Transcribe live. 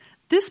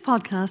This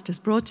podcast is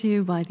brought to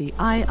you by the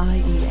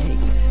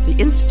IIEA, the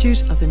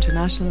Institute of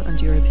International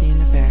and European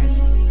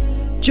Affairs.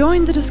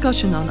 Join the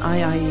discussion on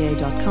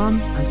IIEA.com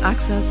and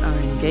access our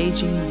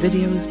engaging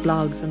videos,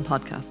 blogs and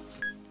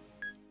podcasts.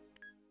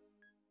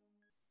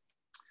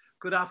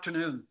 Good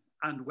afternoon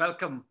and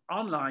welcome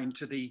online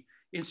to the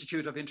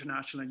Institute of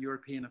International and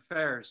European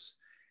Affairs.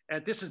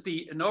 This is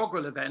the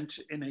inaugural event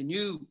in a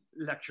new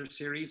lecture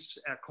series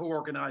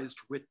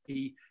co-organised with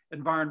the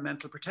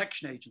Environmental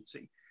Protection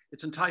Agency.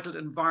 It's entitled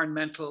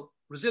Environmental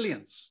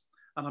Resilience.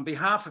 And on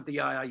behalf of the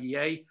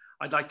IIEA,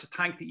 I'd like to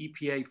thank the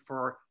EPA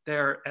for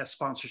their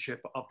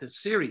sponsorship of this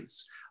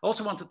series. I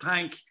also want to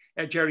thank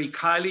Gerry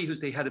Kiely,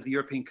 who's the head of the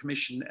European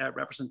Commission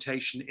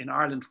representation in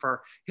Ireland,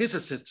 for his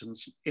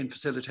assistance in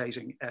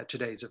facilitating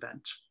today's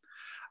event.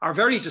 Our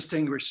very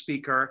distinguished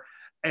speaker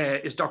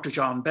is Dr.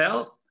 John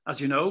Bell.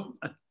 As you know,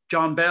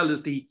 John Bell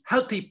is the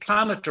Healthy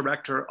Planet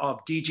Director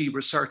of DG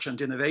Research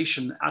and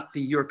Innovation at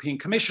the European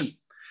Commission.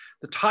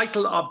 The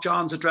title of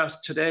John's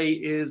address today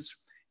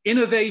is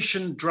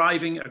Innovation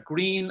Driving a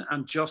Green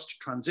and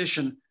Just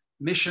Transition,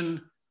 Mission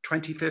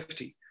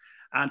 2050.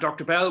 And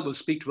Dr. Bell will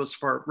speak to us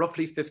for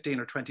roughly 15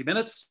 or 20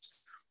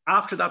 minutes.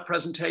 After that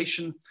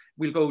presentation,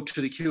 we'll go to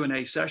the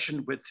Q&A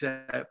session with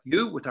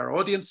with our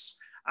audience.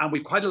 And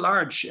we've quite a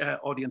large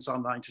audience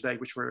online today,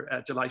 which we're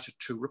delighted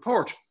to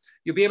report.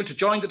 You'll be able to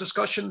join the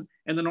discussion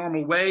in the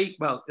normal way,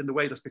 well, in the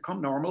way that's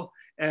become normal,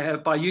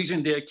 by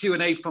using the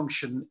Q&A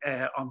function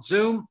on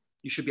Zoom.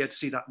 You should be able to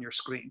see that on your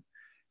screen.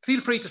 Feel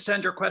free to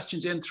send your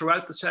questions in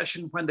throughout the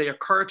session when they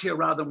occur to you,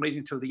 rather than waiting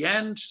until the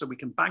end, so we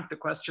can bank the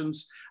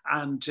questions,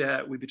 and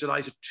we'd be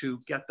delighted to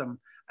get them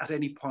at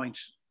any point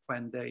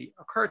when they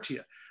occur to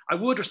you. I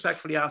would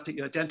respectfully ask that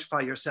you identify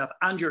yourself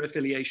and your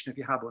affiliation, if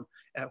you have one,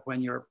 when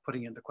you're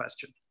putting in the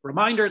question.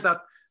 Reminder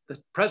that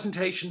the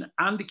presentation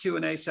and the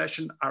Q&A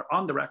session are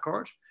on the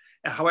record.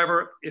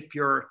 However, if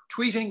you're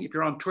tweeting, if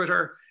you're on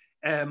Twitter,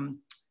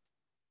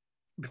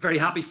 we're very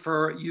happy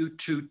for you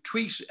to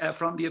tweet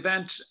from the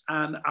event,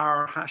 and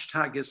our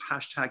hashtag is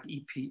hashtag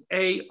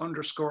EPA_IIEA.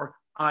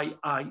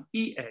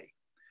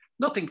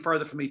 Nothing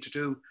further for me to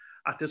do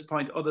at this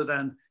point other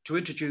than to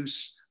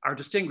introduce our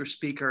distinguished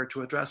speaker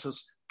to address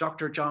us,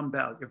 Dr. John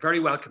Bell. You're very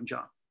welcome,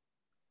 John.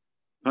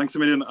 Thanks a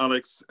million,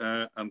 Alex,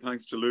 and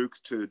thanks to Luke,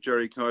 to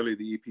Gerry Kiely,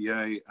 the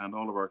EPA, and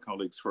all of our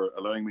colleagues for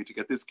allowing me to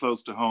get this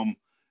close to home.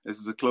 This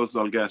is as close as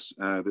I'll get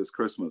this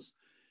Christmas.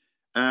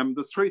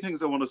 There's three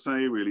things I want to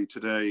say really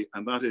today,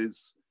 and that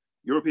is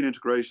European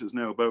integration is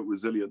now about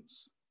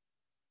resilience.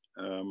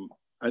 And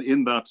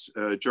in that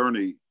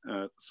journey,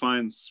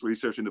 science,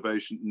 research,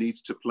 innovation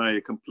needs to play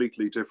a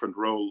completely different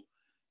role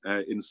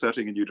in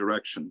setting a new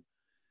direction.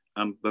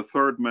 And the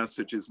third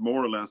message is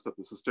more or less that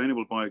the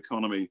sustainable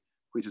bioeconomy,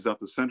 which is at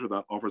the center of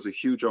that, offers a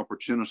huge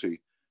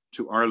opportunity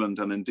to Ireland,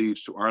 and indeed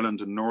to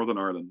Ireland and Northern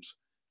Ireland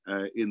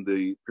in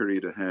the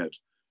period ahead.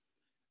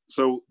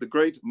 So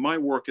my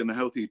work in the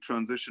Healthy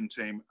Transition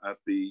team at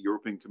the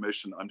European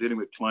Commission, I'm dealing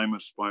with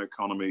climate,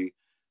 bioeconomy,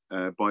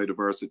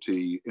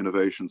 biodiversity,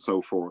 innovation,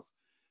 so forth.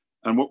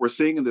 And what we're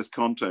seeing in this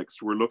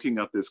context, we're looking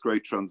at this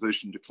great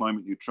transition to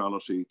climate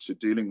neutrality, to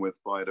dealing with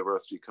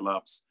biodiversity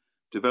collapse,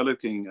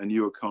 developing a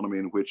new economy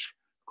in which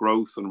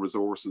growth and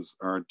resources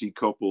are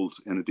decoupled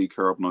in a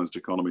decarbonized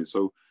economy.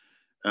 So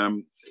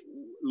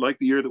like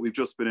the year that we've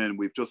just been in,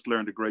 we've just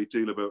learned a great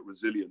deal about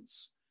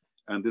resilience.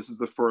 And this is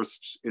the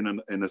first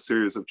in a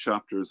series of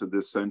chapters in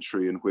this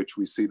century in which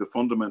we see the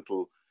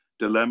fundamental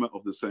dilemma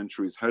of the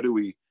centuries. How do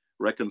we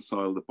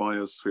reconcile the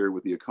biosphere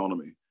with the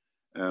economy?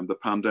 The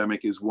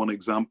pandemic is one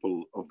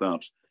example of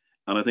that.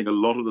 And I think a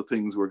lot of the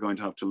things we're going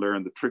to have to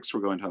learn, the tricks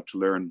we're going to have to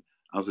learn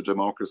as a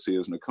democracy,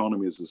 as an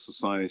economy, as a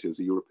society, as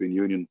a European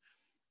Union,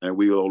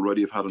 we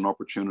already have had an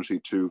opportunity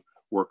to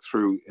work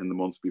through in the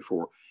months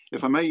before.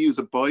 If I may use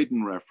a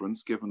Biden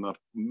reference, given that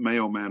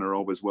Mayo men are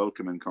always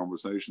welcome in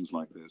conversations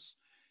like this,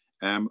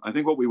 I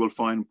think what we will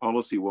find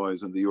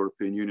policy-wise in the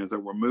European Union is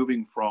that we're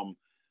moving from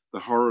the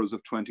horrors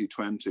of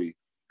 2020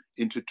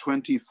 into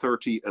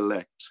 2030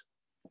 elect.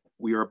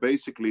 We are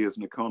basically, as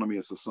an economy,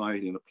 a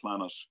society, and a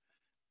planet,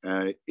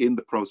 in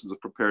the process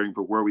of preparing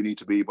for where we need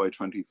to be by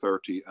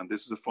 2030. And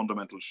this is a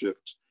fundamental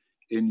shift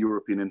in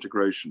European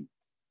integration.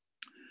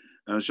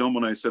 As Jean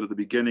Monnet said at the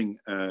beginning,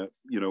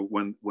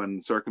 when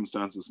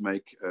circumstances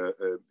make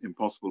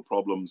impossible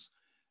problems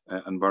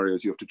and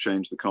barriers, you have to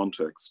change the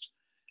context.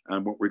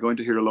 And what we're going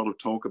to hear a lot of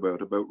talk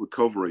about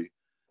recovery.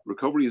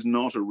 Recovery is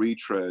not a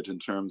retread in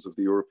terms of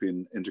the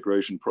European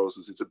integration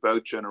process. It's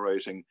about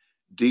generating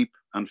deep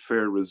and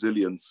fair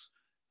resilience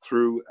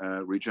through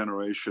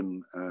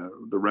regeneration,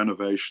 the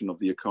renovation of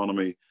the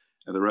economy,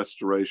 and the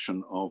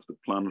restoration of the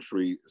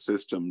planetary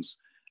systems,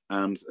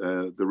 and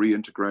the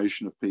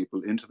reintegration of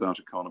people into that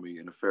economy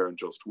in a fair and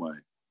just way.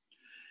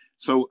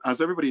 So as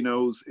everybody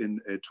knows,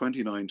 in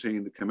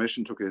 2019, the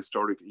Commission took a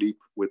historic leap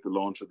with the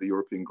launch of the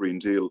European Green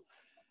Deal.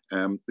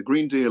 The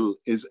Green Deal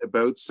is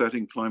about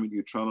setting climate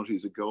neutrality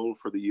as a goal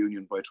for the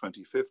Union by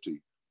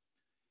 2050.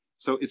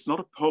 So it's not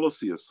a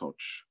policy as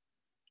such.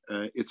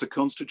 It's a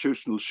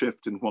constitutional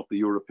shift in what the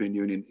European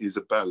Union is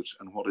about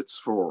and what it's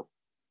for.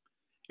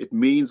 It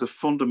means a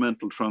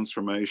fundamental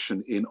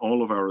transformation in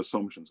all of our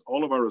assumptions.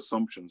 All of our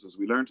assumptions, as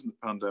we learned in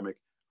the pandemic,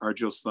 are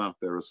just that,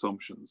 they're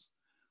assumptions.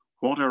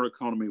 What our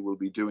economy will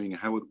be doing,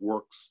 how it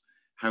works,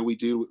 how we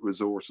deal with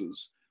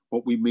resources,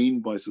 what we mean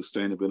by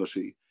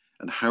sustainability,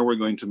 and how we're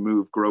going to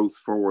move growth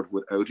forward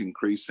without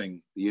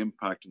increasing the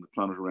impact on the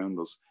planet around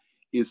us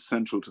is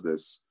central to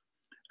this.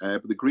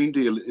 But the Green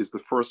Deal is the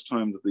first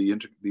time that the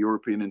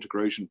European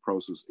integration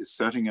process is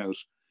setting out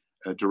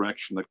a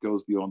direction that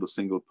goes beyond a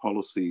single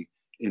policy,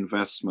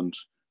 investment,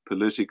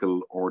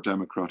 political or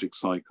democratic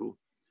cycle.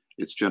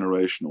 It's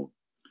generational.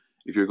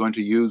 If you're going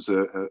to use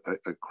a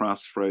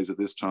crass phrase at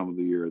this time of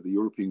the year, the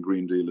European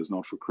Green Deal is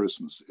not for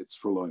Christmas, it's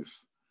for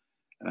life.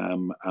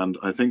 And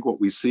I think what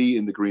we see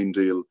in the Green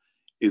Deal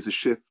is a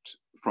shift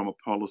from a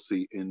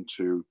policy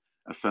into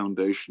a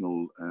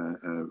foundational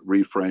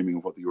reframing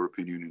of what the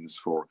European Union is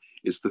for.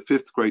 It's the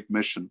fifth great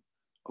mission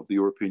of the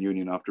European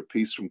Union after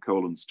peace from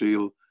coal and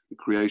steel, the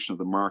creation of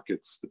the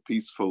markets, the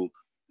peaceful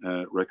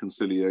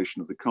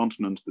reconciliation of the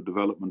continent, the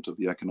development of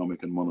the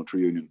economic and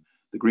monetary union.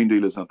 The Green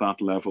Deal is at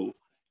that level.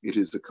 It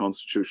is a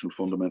constitutional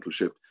fundamental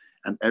shift.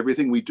 And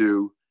everything we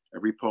do,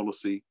 every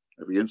policy,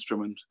 every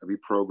instrument, every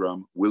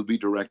program will be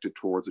directed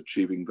towards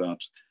achieving that,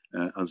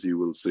 as you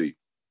will see.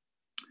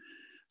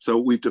 So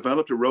we've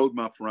developed a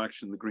roadmap for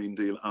action in the Green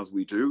Deal as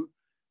we do,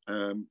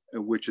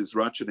 which is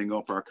ratcheting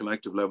up our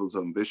collective levels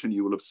of ambition.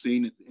 You will have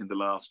seen in the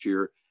last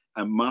year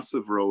a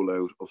massive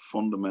rollout of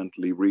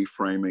fundamentally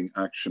reframing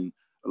action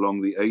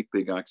along the 8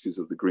 big axes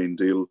of the Green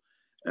Deal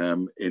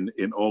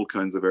in all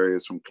kinds of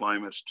areas, from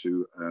climate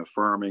to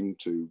farming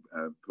to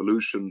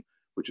pollution,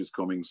 which is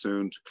coming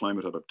soon, to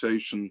climate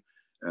adaptation,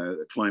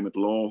 climate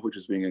law, which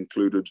is being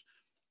included,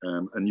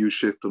 a new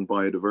shift on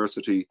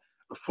biodiversity,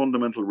 a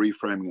fundamental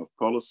reframing of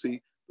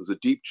policy. There's a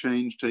deep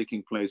change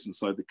taking place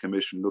inside the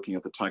Commission looking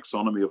at the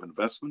taxonomy of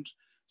investment.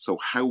 So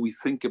how we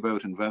think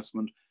about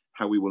investment,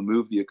 how we will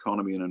move the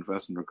economy and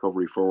investment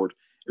recovery forward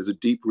is a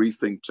deep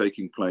rethink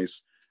taking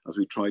place as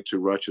we try to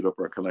ratchet up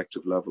our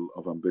collective level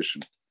of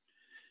ambition.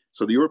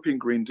 So the European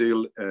Green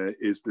Deal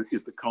is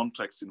the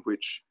context in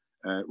which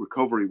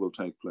recovery will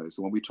take place.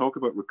 And when we talk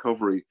about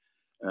recovery,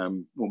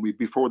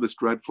 before this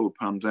dreadful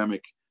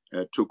pandemic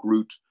took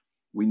root,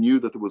 we knew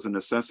that there was a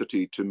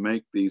necessity to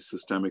make these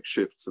systemic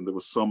shifts, and there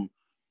was some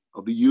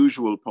of the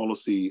usual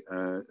policy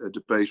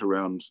debate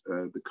around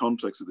the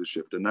context of the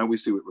shift. And now we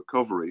see with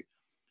recovery,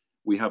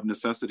 we have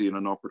necessity and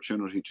an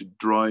opportunity to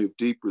drive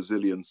deep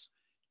resilience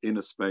in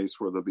a space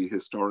where there'll be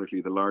historically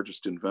the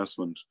largest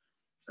investment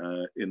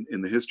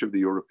in the history of the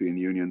European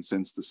Union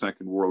since the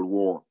Second World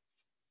War.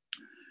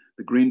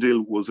 The Green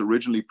Deal was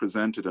originally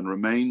presented and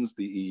remains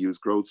the EU's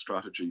growth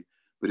strategy,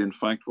 but in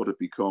fact what it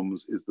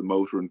becomes is the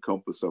motor and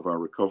compass of our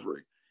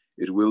recovery.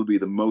 It will be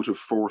the motive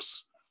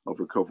force of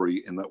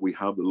recovery in that we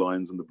have the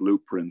lines and the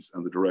blueprints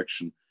and the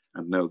direction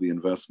and now the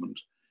investment.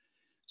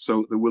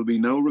 So there will be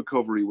no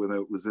recovery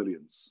without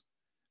resilience.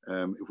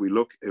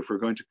 If we're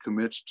going to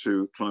commit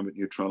to climate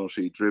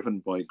neutrality driven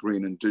by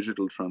green and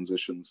digital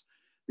transitions,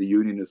 the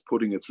Union is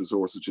putting its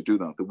resources to do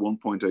that. The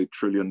 1.8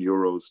 trillion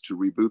euros to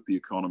reboot the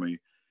economy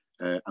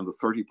and the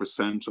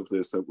 30% of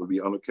this that will be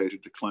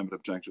allocated to climate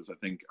objectives, I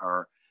think,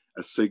 are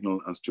a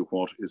signal as to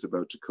what is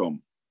about to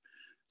come.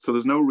 So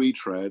there's no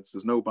retreads,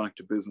 there's no back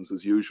to business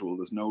as usual,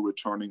 there's no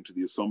returning to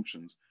the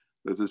assumptions.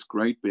 There's this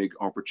great big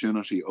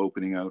opportunity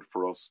opening out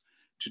for us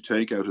to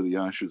take out of the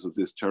ashes of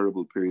this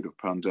terrible period of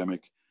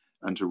pandemic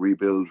and to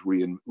rebuild,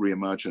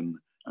 reimagine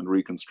and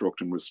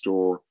reconstruct and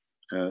restore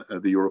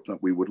the Europe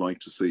that we would like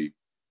to see.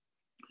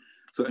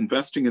 So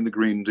investing in the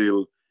Green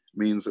Deal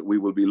means that we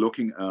will be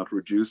looking at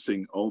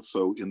reducing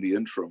also in the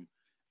interim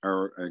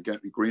our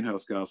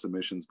greenhouse gas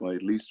emissions by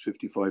at least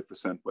 55%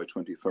 by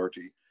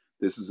 2030.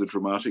 This is a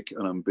dramatic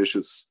and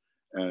ambitious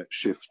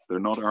shift. They're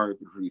not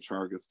arbitrary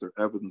targets, they're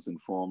evidence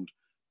informed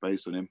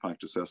based on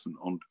impact assessment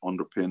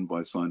underpinned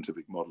by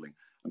scientific modeling.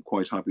 I'm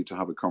quite happy to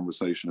have a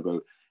conversation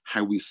about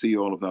how we see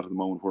all of that at the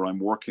moment where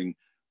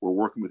we're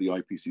working with the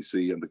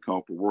IPCC and the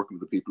COP, we're working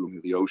with the people looking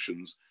at the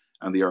oceans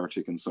and the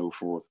Arctic and so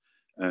forth.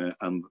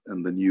 And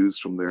the news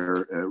from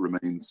there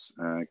remains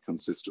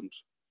consistent.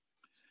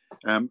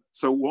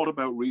 So what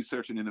about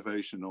research and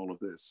innovation in all of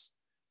this?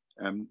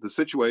 The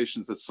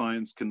situation is that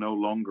science can no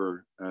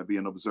longer be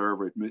an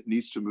observer. It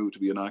needs to move to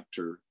be an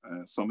actor,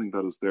 something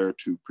that is there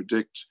to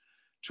predict,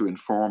 to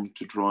inform,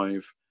 to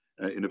drive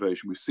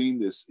innovation. We've seen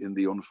this in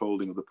the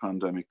unfolding of the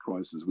pandemic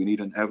crisis. We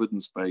need an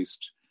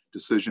evidence-based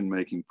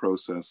decision-making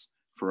process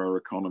for our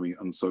economy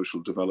and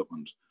social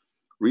development.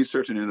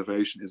 Research and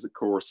innovation is, of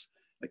course,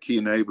 a key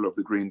enabler of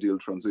the Green Deal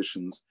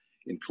transitions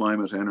in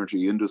climate,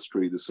 energy,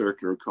 industry, the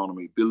circular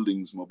economy,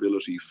 buildings,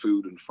 mobility,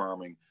 food and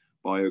farming,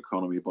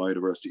 bioeconomy,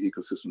 biodiversity,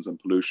 ecosystems and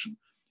pollution.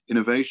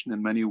 Innovation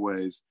in many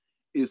ways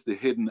is the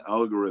hidden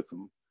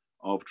algorithm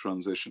of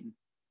transition.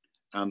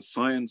 And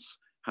science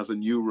has a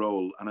new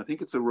role. And I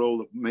think it's a role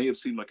that may have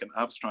seemed like an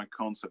abstract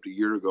concept a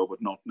year ago,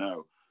 but not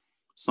now.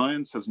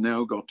 Science has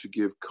now got to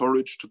give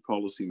courage to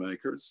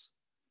policymakers.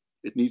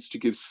 It needs to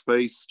give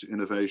space to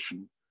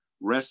innovation,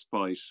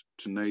 respite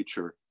to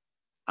nature,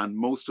 and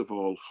most of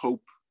all,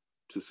 hope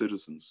to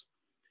citizens.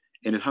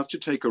 And it has to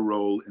take a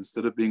role,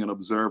 instead of being an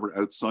observer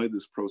outside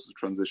this process of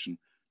transition,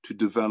 to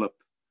develop,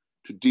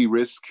 to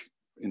de-risk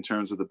in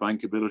terms of the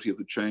bankability of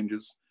the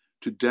changes,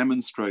 to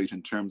demonstrate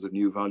in terms of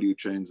new value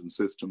chains and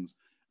systems,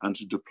 and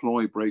to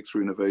deploy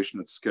breakthrough innovation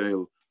at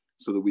scale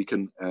so that we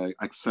can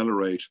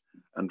accelerate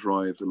and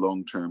drive the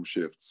long-term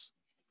shifts.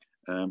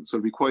 So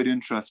it'll be quite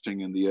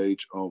interesting in the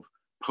age of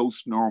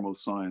post-normal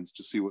science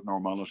to see what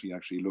normality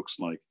actually looks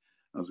like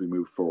as we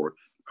move forward.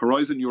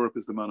 Horizon Europe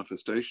is the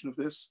manifestation of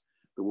this,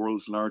 the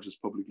world's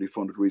largest publicly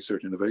funded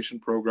research innovation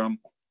program.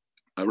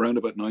 Around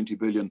about 90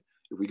 billion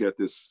if we get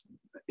this,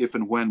 if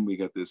and when we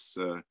get this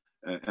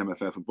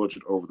MFF and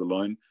budget over the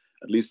line.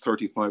 At least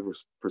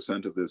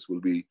 35% of this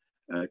will be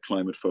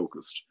climate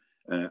focused.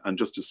 And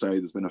just to say,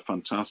 there's been a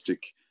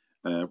fantastic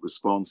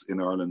response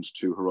in Ireland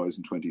to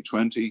Horizon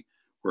 2020,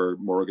 where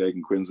Maura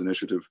Geoghegan-Quinn's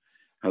initiative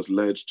has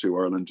led to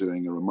Ireland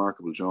doing a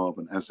remarkable job,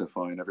 and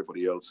SFI and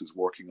everybody else who's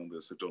working on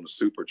this have done a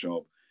super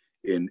job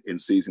in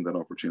seizing that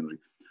opportunity.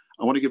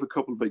 I want to give a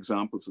couple of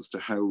examples as to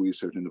how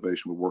research and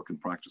innovation will work in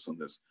practice on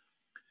this.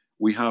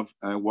 We have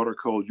what are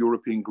called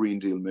European Green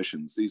Deal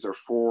missions. These are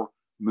 4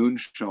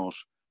 moonshot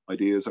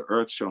ideas or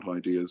earthshot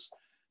ideas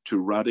to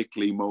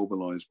radically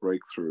mobilize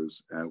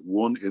breakthroughs.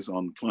 One is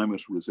on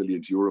climate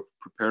resilient Europe,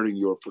 preparing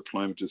Europe for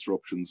climate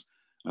disruptions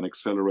and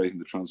accelerating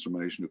the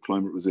transformation of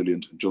climate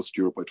resilient and just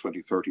Europe by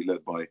 2030,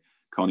 led by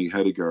Connie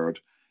Hedegaard.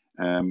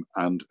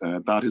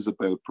 That is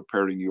about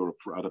preparing Europe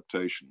for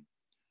adaptation.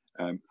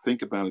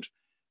 Think about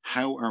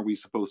how are we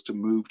supposed to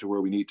move to where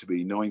we need to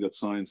be, knowing that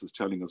science is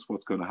telling us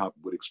what's going to happen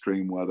with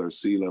extreme weather,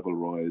 sea level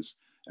rise,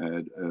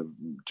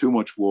 too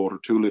much water,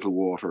 too little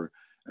water,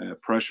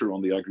 pressure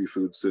on the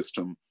agri-food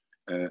system,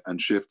 and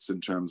shifts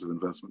in terms of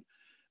investment.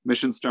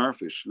 Mission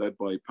Starfish, led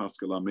by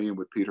Pascal Lamy and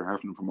with Peter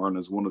Heffernan from Ireland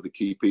as one of the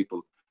key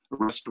people,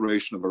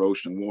 restoration of our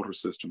ocean and water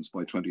systems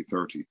by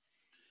 2030.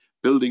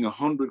 Building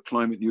 100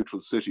 climate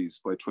neutral cities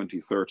by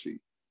 2030,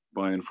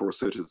 by and for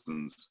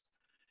citizens.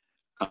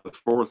 And the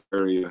 4th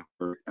area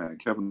where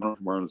Kevin from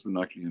Ireland has been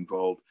actually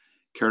involved,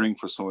 caring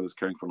for soils,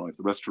 caring for life,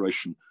 the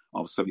restoration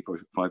of 75%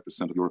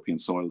 of European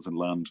soils and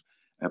land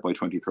by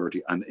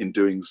 2030. And in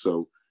doing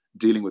so,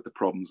 dealing with the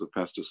problems of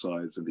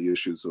pesticides and the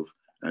issues of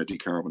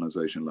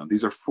decarbonisation land.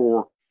 These are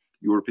 4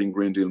 European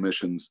Green Deal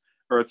missions,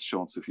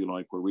 earthshots, if you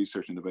like, where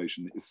research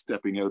innovation is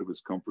stepping out of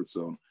its comfort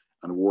zone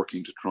and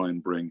working to try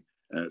and bring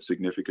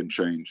significant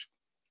change.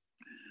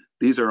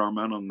 These are our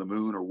man on the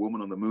moon or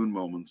woman on the moon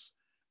moments,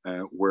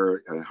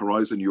 where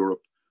Horizon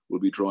Europe will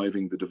be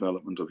driving the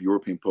development of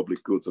European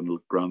public goods on a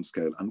grand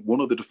scale. And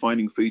one of the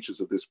defining features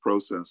of this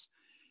process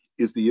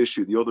is the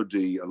issue, the other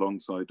D,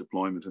 alongside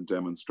deployment and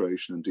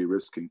demonstration and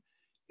de-risking,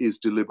 is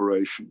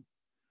deliberation.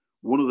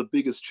 One of the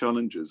biggest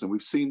challenges, and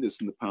we've seen this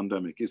in the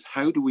pandemic, is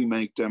how do we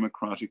make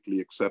democratically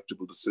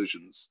acceptable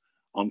decisions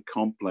on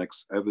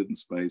complex,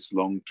 evidence-based,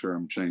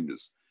 long-term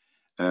changes?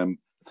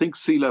 Think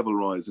sea level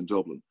rise in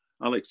Dublin.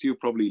 Alex, you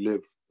probably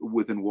live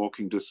within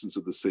walking distance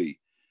of the sea.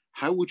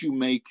 How would you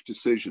make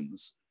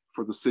decisions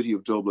for the city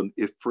of Dublin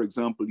if, for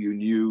example, you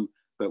knew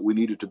that we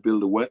needed to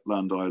build a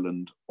wetland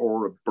island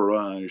or a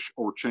barrage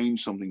or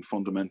change something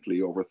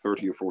fundamentally over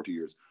 30 or 40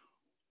 years?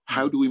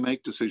 How do we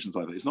make decisions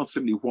like that? It's not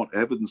simply what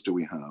evidence do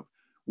we have.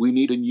 We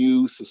need a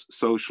new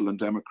social and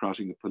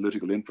democratic and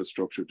political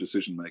infrastructure of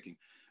decision-making.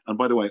 And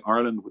by the way,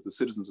 Ireland, with the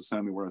Citizens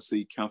Assembly, where I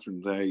see Catherine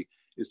Day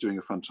is doing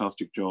a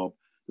fantastic job.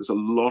 There's a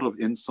lot of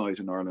insight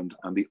in Ireland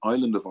and the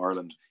island of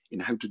Ireland in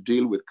how to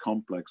deal with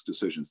complex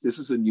decisions. This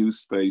is a new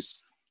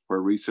space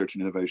where research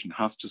and innovation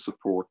has to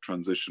support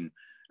transition.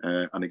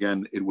 And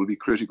again, it will be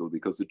critical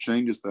because the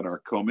changes that are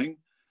coming,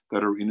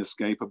 that are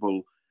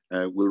inescapable,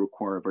 will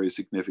require very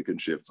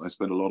significant shifts. I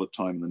spent a lot of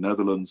time in the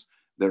Netherlands.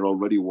 They're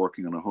already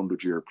working on a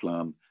 100-year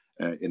plan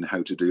in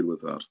how to deal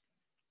with that.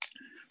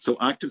 So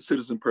active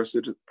citizen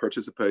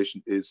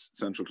participation is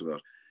central to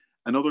that.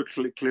 Another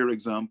clear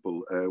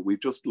example,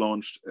 we've just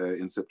launched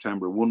in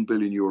September, €1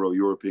 billion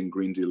European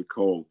Green Deal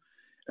call,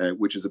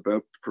 which is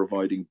about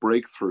providing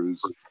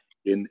breakthroughs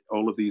in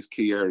all of these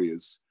key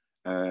areas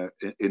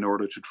in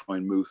order to try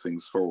and move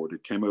things forward.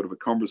 It came out of a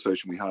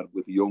conversation we had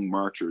with young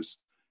marchers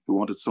who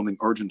wanted something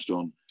urgent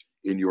done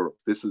in Europe.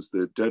 This is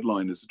the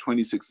deadline, is the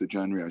 26th of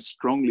January. I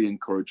strongly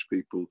encourage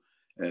people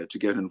to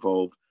get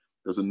involved.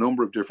 There's a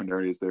number of different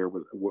areas there.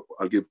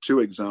 I'll give 2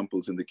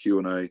 examples in the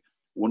Q&A.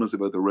 One is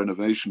about the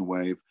renovation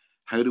wave.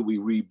 How do we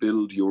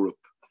rebuild Europe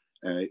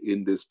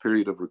in this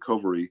period of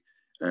recovery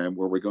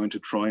where we're going to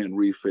try and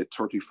refit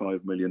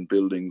 35 million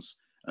buildings,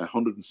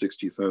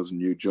 160,000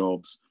 new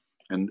jobs,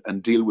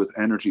 and deal with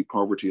energy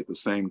poverty at the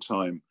same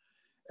time?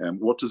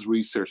 What does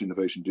research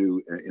innovation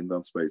do in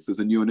that space? There's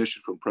a new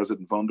initiative from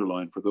President von der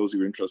Leyen, for those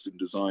who are interested in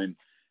design,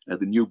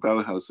 the new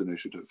Bauhaus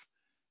initiative.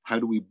 How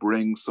do we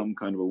bring some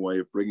kind of a way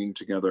of bringing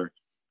together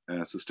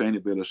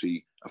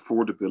sustainability,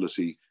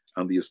 affordability,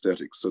 and the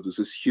aesthetics? So there's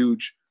this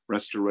huge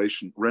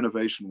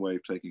renovation wave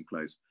taking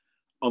place.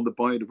 On the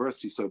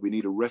biodiversity side, we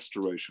need a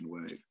restoration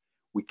wave.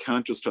 We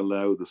can't just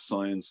allow the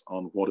science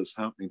on what is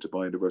happening to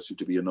biodiversity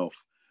to be enough.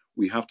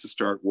 we have to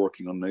start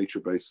working on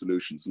nature-based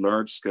solutions,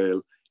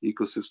 large-scale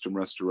ecosystem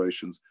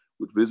restorations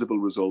with visible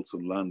results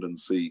on land and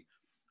sea,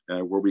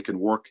 where we can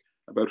work.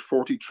 About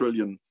 40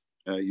 trillion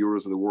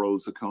euros of the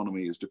world's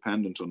economy is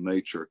dependent on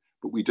nature,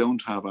 but we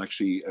don't have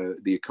actually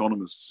the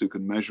economists who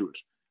can measure it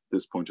at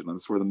this point in time.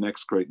 That's where the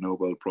next great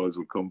Nobel Prize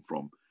will come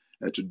from,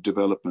 to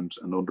development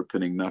and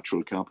underpinning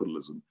natural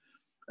capitalism.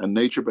 And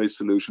nature-based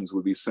solutions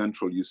will be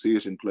central. You see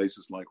it in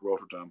places like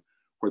Rotterdam,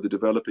 where they're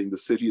developing the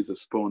city as a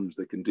sponge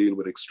that can deal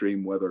with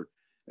extreme weather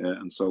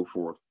and so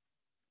forth.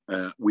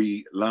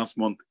 We, last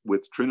month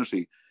with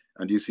Trinity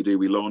and UCD,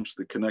 we launched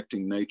the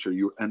Connecting Nature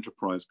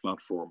Enterprise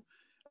Platform,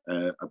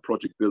 a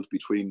project built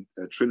between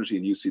Trinity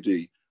and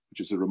UCD, which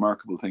is a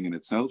remarkable thing in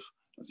itself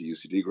as a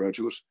UCD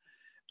graduate.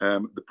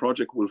 The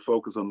project will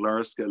focus on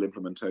large-scale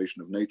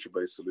implementation of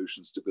nature-based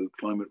solutions to build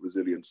climate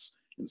resilience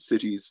in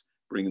cities,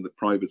 bringing the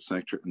private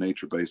sector and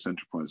nature-based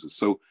enterprises.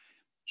 So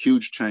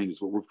huge changes,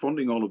 but we're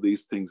funding all of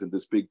these things in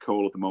this big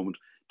call at the moment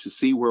to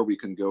see where we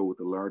can go with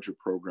the larger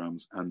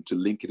programs and to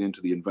link it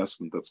into the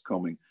investment that's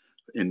coming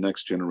in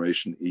Next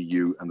Generation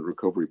EU and the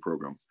recovery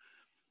programs.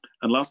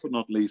 And last but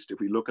not least, if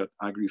we look at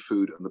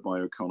agri-food and the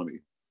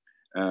bioeconomy,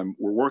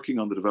 we're working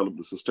on the development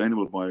of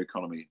sustainable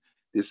bioeconomy.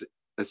 This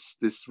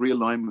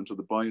realignment of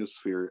the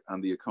biosphere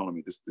and the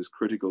economy, this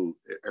critical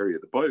area.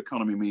 The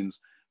bioeconomy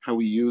means how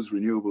we use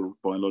renewable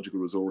biological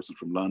resources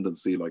from land and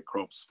sea, like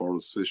crops,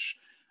 forests, fish,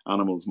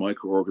 animals,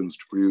 microorganisms,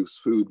 to produce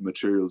food,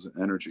 materials,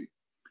 and energy.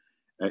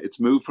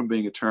 It's moved from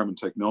being a term in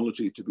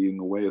technology to being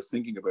a way of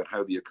thinking about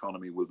how the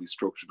economy will be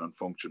structured and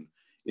function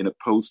in a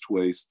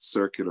post-waste,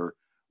 circular,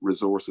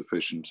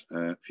 resource-efficient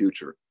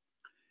future.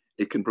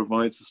 It can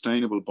provide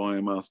sustainable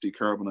biomass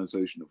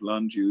decarbonisation of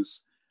land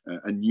use,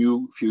 a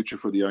new future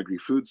for the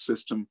agri-food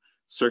system,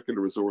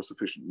 circular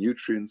resource-efficient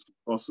nutrients,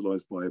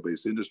 fossilised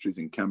bio-based industries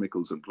in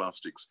chemicals and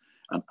plastics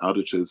and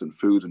additives and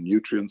food and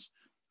nutrients,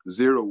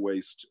 zero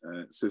waste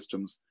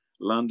systems,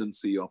 land and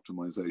sea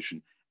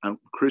optimisation, and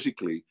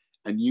critically,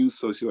 a new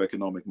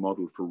socioeconomic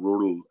model for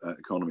rural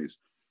economies.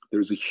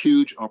 There's a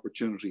huge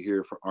opportunity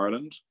here for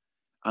Ireland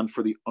and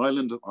for the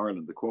island of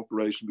Ireland, the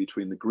cooperation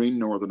between the Green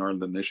Northern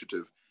Ireland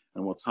Initiative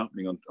and what's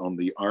happening on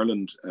the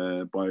Ireland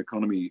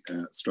bioeconomy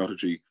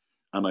strategy.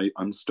 And I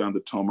understand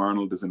that Tom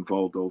Arnold is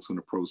involved also in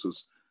a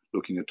process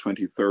looking at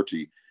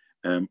 2030.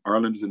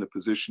 Ireland is in a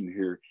position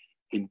here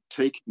in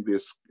taking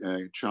this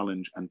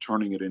challenge and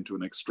turning it into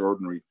an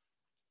extraordinary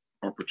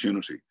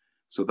opportunity,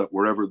 so that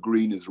wherever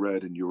green is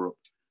red in Europe,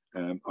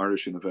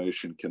 Irish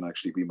innovation can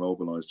actually be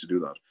mobilized to do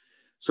that.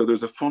 So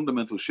there's a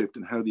fundamental shift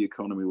in how the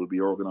economy will be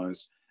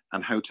organized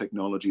and how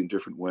technology in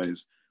different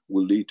ways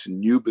will lead to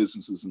new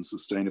businesses and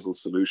sustainable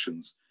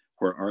solutions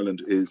where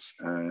Ireland is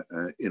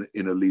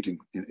in a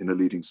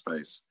leading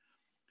space.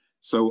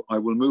 So I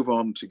will move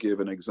on to give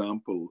an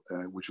example,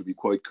 which will be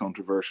quite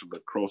controversial,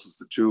 that crosses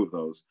the two of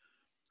those.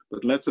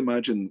 But let's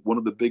imagine one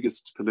of the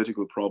biggest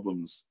political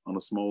problems on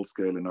a small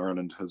scale in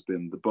Ireland has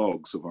been the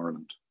bogs of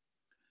Ireland.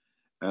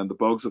 And the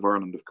bogs of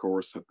Ireland, of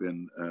course, have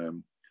been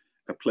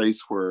a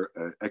place where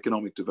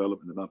economic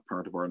development in that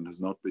part of Ireland has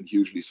not been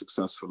hugely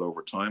successful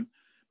over time.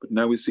 But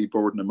now we see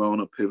Bord na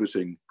Móna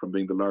pivoting from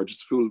being the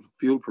largest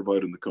fuel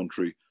provider in the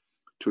country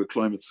to a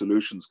climate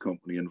solutions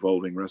company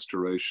involving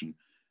restoration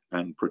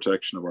and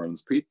protection of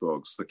Ireland's peat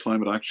bogs. The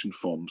Climate Action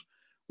Fund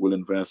will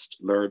invest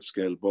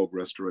large-scale bog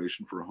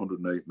restoration for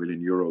 108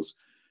 million euros,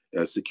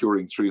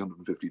 securing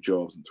 350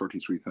 jobs and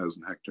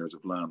 33,000 hectares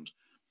of land.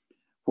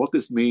 What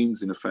this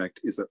means, in effect,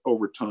 is that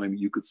over time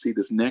you could see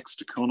this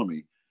next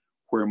economy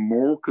where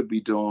more could be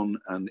done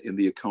and in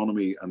the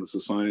economy and the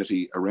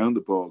society around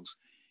the bogs,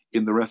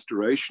 in the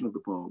restoration of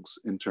the bogs,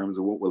 in terms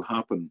of what will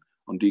happen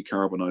on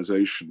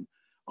decarbonisation,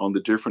 on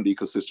the different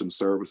ecosystem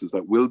services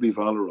that will be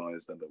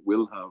valorised and that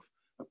will have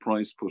a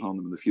price put on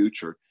them in the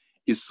future,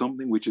 is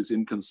something which is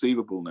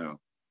inconceivable now.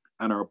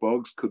 And our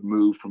bogs could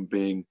move from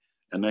being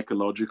an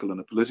ecological and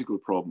a political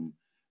problem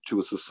to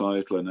a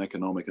societal and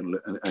economic and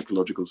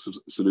ecological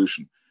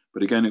solution.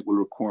 But again, it will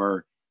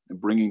require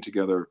bringing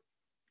together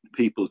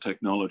people,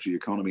 technology,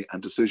 economy,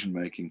 and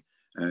decision-making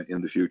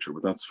in the future.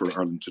 But that's for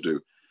Ireland to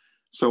do.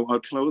 So I'll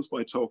close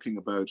by talking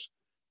about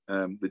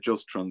the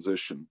just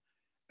transition.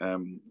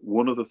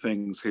 One of the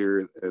things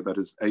here that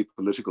is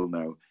apolitical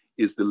now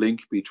is the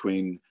link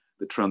between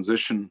the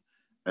transition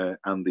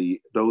and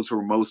those who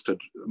are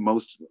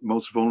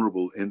most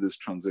vulnerable in this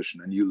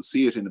transition. And you'll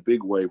see it in a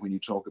big way when you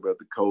talk about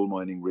the coal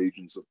mining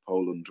regions of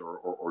Poland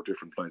or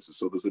different places.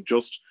 So there's a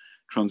just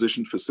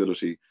transition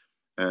facility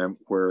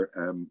where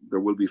there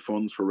will be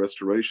funds for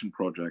restoration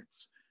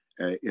projects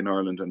in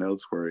Ireland and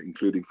elsewhere,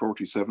 including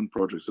 47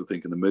 projects, I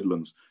think, in the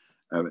Midlands,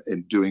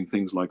 in doing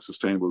things like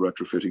sustainable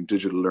retrofitting,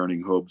 digital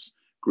learning hubs,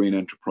 green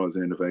enterprise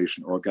and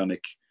innovation,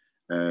 organic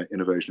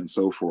innovation, and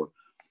so forth.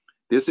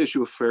 This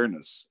issue of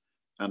fairness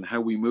and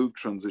how we move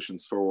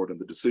transitions forward and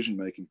the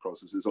decision-making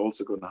process is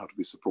also going to have to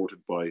be supported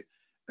by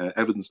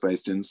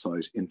evidence-based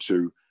insight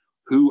into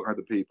who are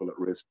the people at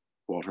risk,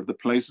 what are the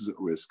places at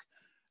risk,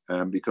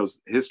 because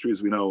history,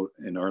 as we know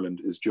in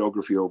Ireland, is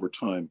geography over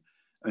time.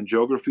 And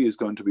geography is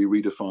going to be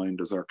redefined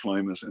as our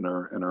climate and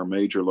our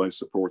major life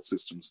support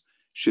systems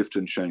shift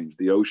and change.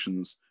 The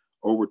oceans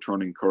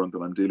overturning current that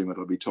I'm dealing with,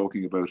 I'll be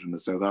talking about in the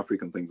South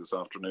African thing this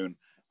afternoon,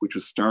 which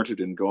was started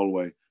in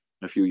Galway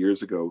a few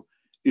years ago,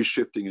 is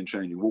shifting and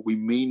changing. What we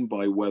mean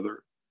by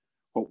weather,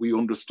 what we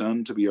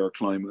understand to be our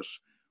climate,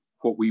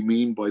 what we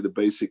mean by the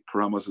basic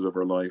parameters of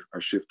our life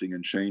are shifting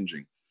and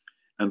changing.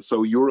 And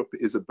so Europe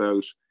is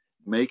about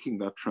making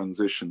that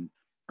transition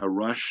a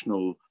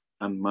rational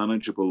and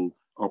manageable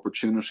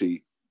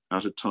opportunity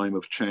at a time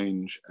of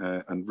change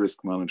and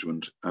risk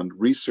management. And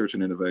research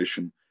and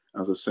innovation,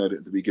 as I said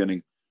at the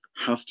beginning,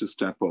 has to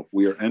step up.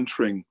 We're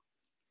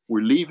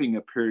leaving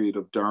a period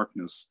of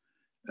darkness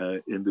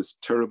in this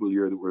terrible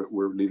year that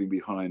we're leaving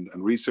behind.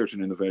 And research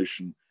and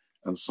innovation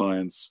and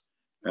science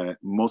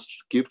must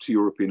give to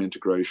European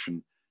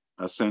integration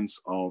a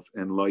sense of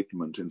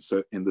enlightenment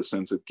in the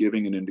sense of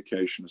giving an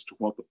indication as to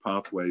what the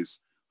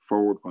pathways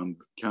forward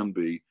can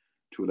be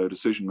to allow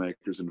decision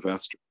makers,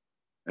 investors,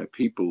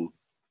 people,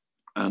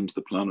 and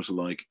the planet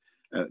alike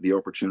the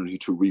opportunity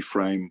to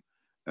reframe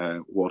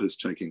what is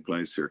taking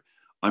place here.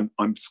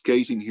 I'm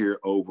skating here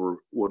over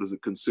what is a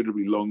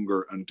considerably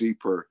longer and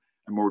deeper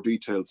and more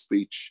detailed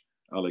speech,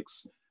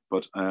 Alex,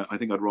 but I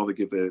think I'd rather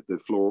give the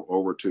floor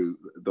over to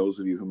those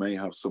of you who may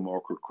have some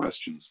awkward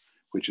questions,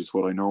 which is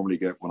what I normally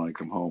get when I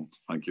come home.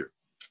 Thank you.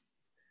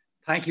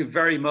 Thank you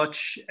very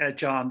much,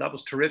 John. That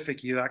was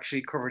terrific. You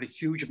actually covered a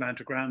huge amount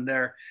of ground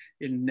there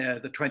in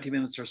the 20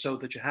 minutes or so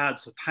that you had.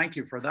 So thank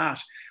you for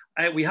that.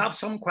 We have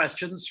some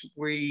questions.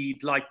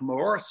 We'd like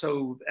more,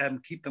 so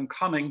keep them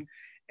coming.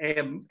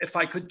 If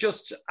I could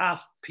just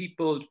ask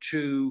people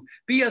to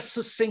be as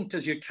succinct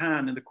as you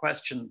can in the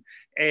question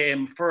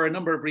for a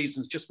number of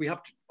reasons. Just we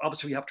have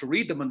to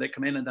read them when they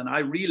come in, and then I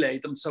relay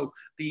them. So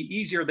the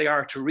easier they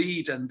are to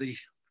read and the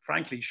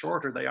frankly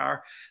shorter they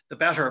are, the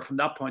better from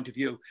that point of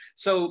view.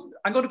 So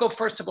I'm going to go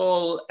first of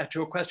all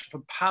to a question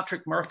from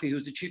Patrick Murphy,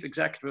 who's the Chief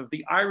Executive of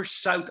the Irish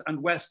South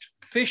and West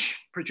Fish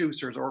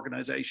Producers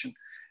Organisation,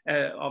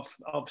 of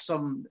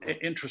some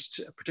interest,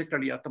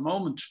 particularly at the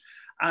moment.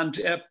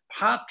 And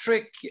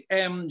Patrick,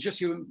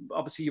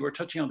 you were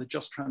touching on the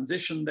just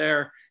transition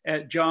there,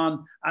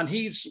 John, and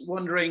he's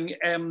wondering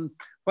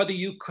whether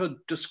you could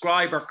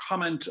describe or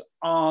comment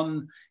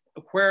on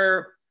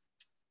where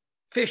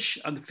fish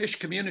and the fish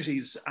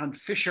communities and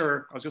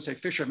fisher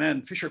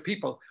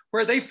people,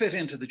 where they fit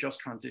into the just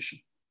transition.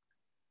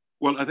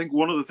 Well, I think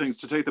one of the things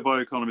to take the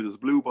bioeconomy, there's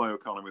blue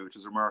bioeconomy, which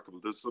is remarkable.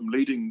 There's some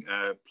leading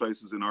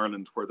places in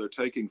Ireland where they're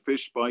taking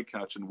fish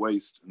bycatch and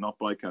waste, not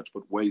bycatch,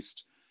 but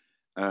waste,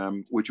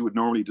 which you would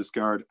normally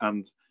discard.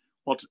 And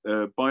what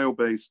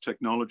bio-based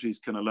technologies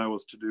can allow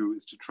us to do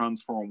is to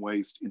transform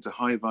waste into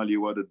high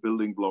value added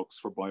building blocks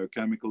for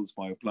biochemicals,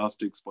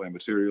 bioplastics,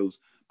 biomaterials,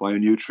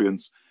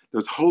 bionutrients.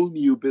 There's whole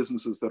new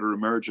businesses that are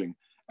emerging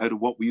out of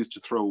what we used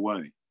to throw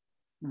away.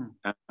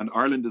 And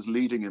Ireland is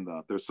leading in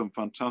that. There's some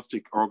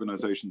fantastic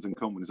organizations and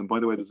companies. And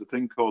by the way, there's a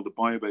thing called the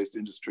Bio-Based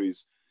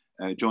Industries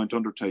Joint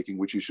Undertaking,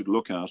 which you should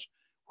look at,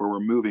 where we're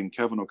moving.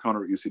 Kevin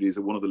O'Connor at UCD is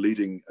one of the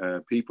leading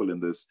people in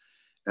this.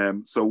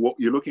 So what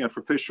you're looking at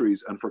for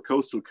fisheries and for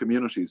coastal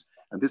communities,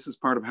 and this is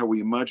part of how we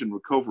imagine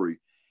recovery,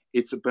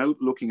 it's about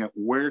looking at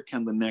where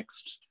can the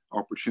next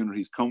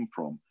opportunities come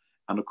from.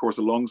 And of course,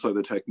 alongside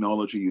the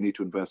technology, you need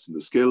to invest in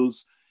the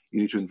skills,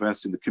 you need to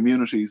invest in the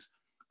communities.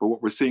 But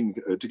what we're seeing,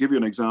 to give you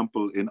an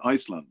example, in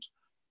Iceland,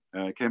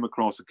 came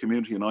across a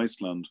community in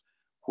Iceland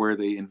where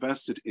they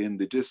invested in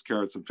the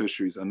discards of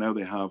fisheries, and now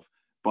they have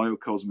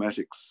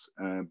biocosmetics,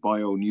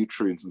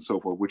 bionutrients and so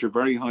forth, which are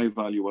very high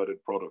value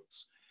added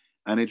products.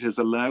 And it has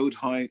allowed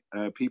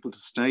people to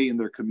stay in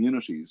their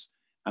communities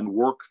and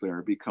work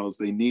there because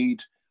they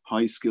need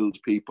high skilled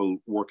people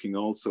working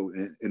also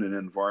in an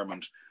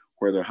environment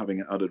where they're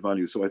having added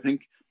value. So I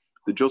think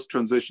the just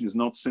transition is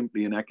not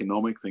simply an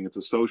economic thing, it's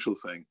a social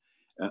thing.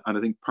 And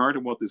I think part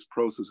of what this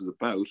process is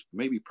about,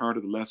 maybe part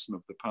of the lesson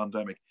of the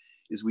pandemic,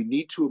 is we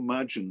need to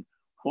imagine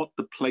what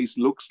the place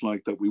looks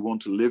like that we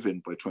want to live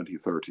in by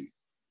 2030.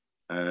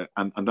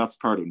 And that's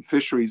part of it. In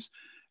fisheries,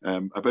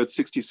 about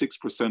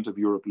 66% of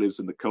Europe lives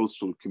in the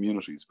coastal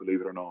communities,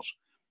 believe it or not.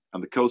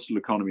 And the coastal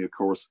economy, of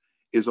course,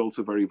 is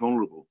also very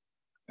vulnerable.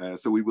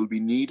 So we will be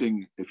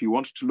needing, if you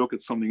wanted to look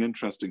at something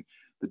interesting,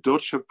 the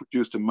Dutch have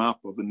produced a map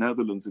of the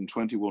Netherlands in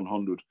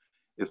 2100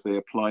 if they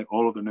apply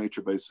all of their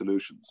nature-based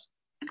solutions.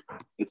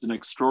 It's an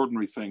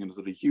extraordinary thing and it's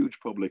had a huge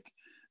public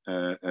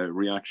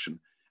reaction.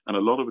 And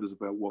a lot of it is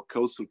about what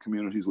coastal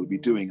communities will be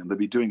doing, and they'll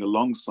be doing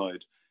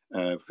alongside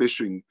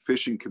fishing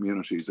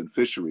communities and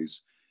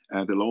fisheries.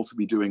 And they'll also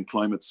be doing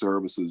climate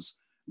services,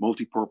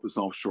 multi-purpose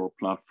offshore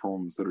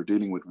platforms that are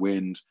dealing with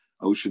wind,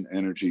 ocean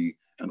energy,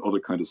 and other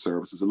kind of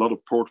services. A lot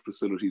of port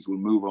facilities will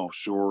move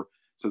offshore.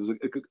 So there's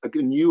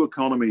a new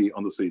economy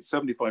on the sea.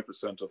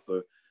 75% of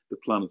the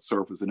planet's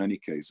surface in any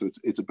case. So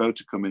it's about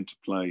to come into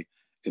play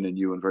in a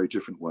new and very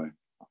different way.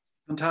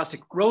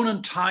 Fantastic.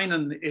 Ronan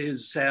Tynan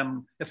is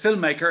a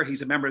filmmaker.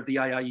 He's a member of the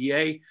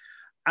IIEA.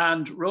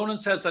 And Ronan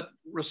says that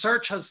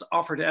research has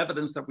offered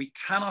evidence that we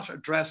cannot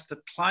address the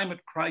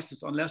climate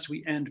crisis unless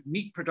we end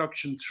meat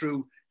production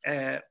through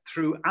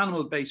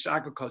animal-based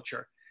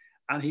agriculture.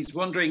 And he's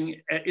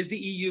wondering, is the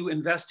EU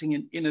investing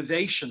in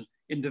innovation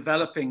in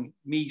developing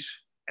meat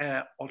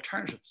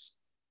alternatives?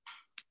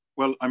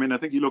 Well, I mean, I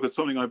think you look at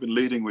something I've been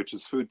leading, which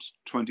is Food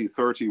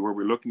 2030, where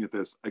we're looking at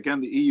this.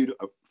 Again, the EU,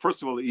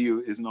 first of all, the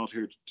EU is not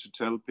here to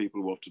tell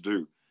people what to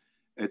do.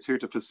 It's here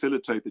to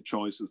facilitate the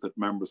choices that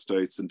member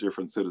states and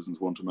different citizens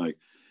want to make.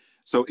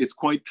 So it's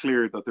quite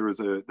clear that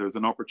there's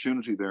an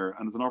opportunity there,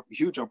 and there's a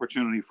huge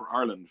opportunity for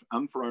Ireland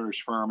and for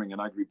Irish farming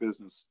and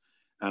agribusiness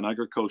and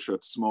agriculture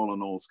at small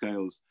and all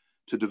scales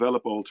to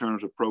develop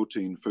alternative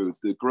protein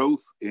foods. The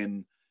growth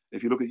in,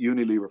 if you look at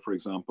Unilever, for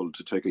example,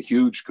 to take a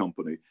huge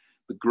company,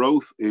 the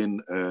growth in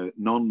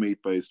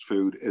non-meat-based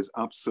food is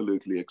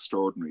absolutely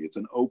extraordinary. It's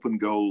an open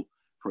goal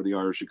for the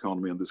Irish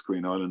economy on this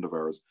green island of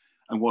ours.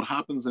 And what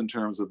happens in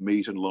terms of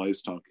meat and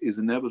livestock is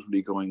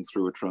inevitably going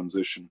through a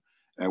transition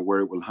where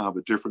it will have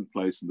a different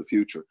place in the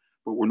future.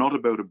 But we're not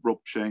about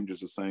abrupt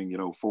changes of saying, you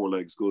know, 4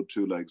 legs good,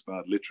 2 legs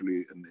bad.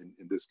 Literally,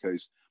 in this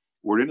case,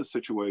 we're in a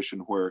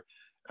situation where,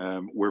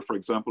 for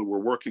example, we're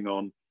working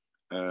on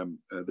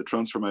the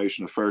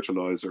transformation of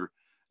fertilizer,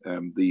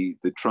 the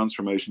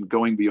transformation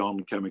going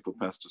beyond chemical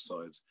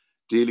pesticides,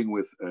 dealing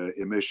with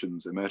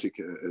emissions, emetic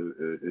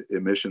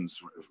emissions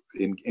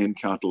in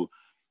cattle,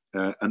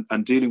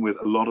 and dealing with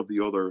a lot of the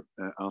other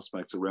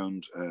aspects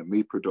around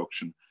meat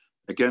production.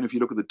 Again, if you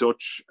look at the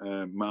Dutch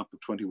map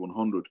of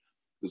 2100,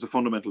 there's a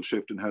fundamental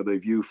shift in how they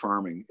view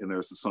farming in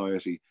their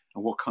society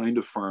and what kind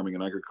of farming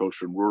and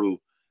agriculture and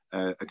rural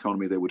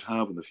economy they would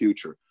have in the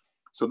future.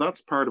 So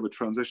that's part of a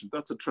transition.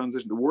 That's a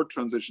transition. The word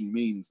transition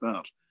means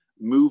that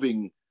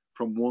moving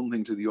from one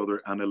thing to the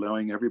other and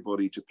allowing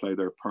everybody to play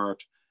their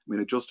part. I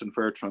mean, a just and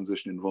fair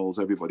transition involves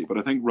everybody. But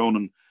I think,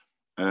 Ronan,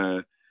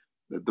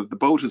 the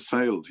boat has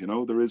sailed. You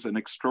know, there is an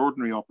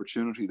extraordinary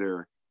opportunity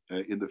there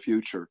in the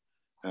future.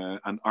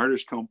 And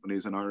Irish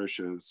companies and Irish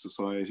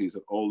societies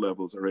at all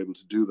levels are able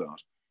to do that.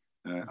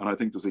 And I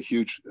think there's a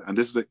huge, and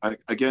this is,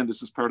 again,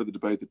 this is part of the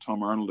debate that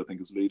Tom Arnold, I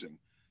think, is leading.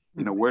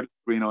 You know, where does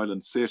Green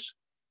Island sit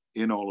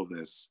in all of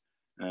this?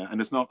 And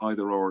it's not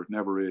either or, it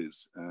never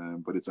is,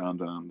 but it's and.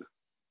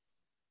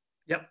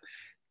 Yep.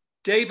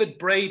 David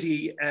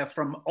Brady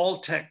from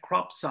Alltech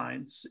Crop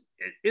Science,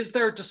 is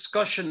there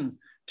discussion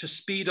to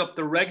speed up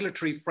the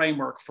regulatory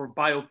framework for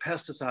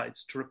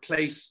biopesticides to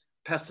replace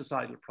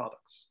pesticidal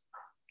products?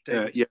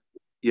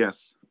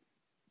 Yes.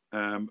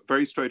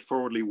 Very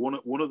straightforwardly,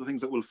 one of the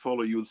things that will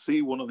follow, you'll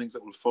see one of the things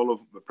that will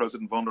follow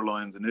President von der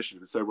Leyen's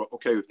initiative is say, well,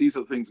 okay, if these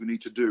are the things we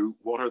need to do,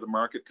 what are the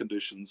market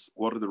conditions?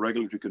 What are the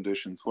regulatory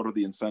conditions? What are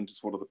the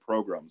incentives? What are the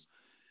programs?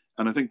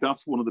 And I think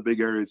that's one of the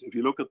big areas. If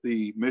you look at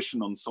the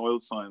mission on soil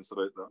science,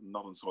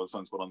 not on soil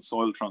science, but on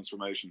soil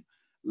transformation,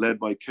 led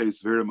by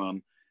Kees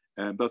Veerman,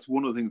 and that's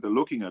one of the things they're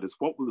looking at is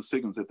what will the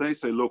signals, if they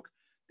say, look,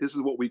 this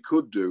is what we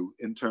could do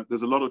in terms,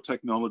 there's a lot of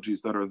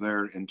technologies that are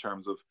there in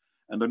terms of,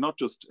 and they're not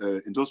just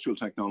industrial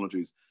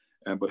technologies,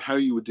 but how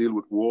you would deal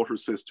with water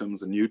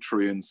systems and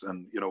nutrients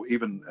and, you know,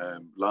 even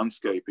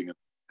landscaping and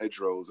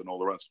hedgerows and all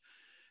the rest.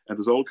 And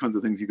there's all kinds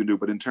of things you can do.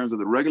 But in terms of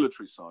the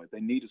regulatory side,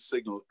 they need a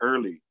signal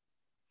early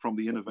from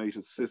the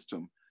innovative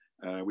system.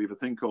 We have a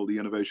thing called the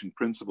innovation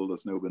principle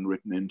that's now been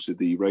written into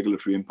the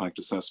regulatory impact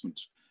assessment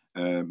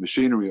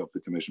machinery of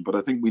the Commission. But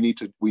I think we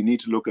need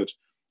to look at,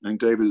 and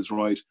David is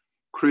right,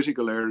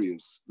 critical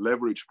areas,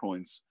 leverage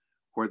points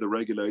where the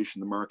regulation,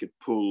 the market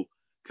pull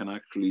can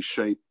actually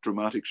shape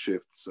dramatic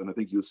shifts. And I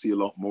think you'll see a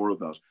lot more of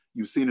that.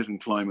 You've seen it in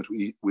climate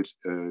with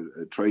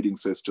trading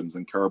systems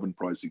and carbon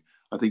pricing.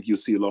 I think you'll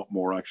see a lot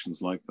more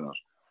actions like that.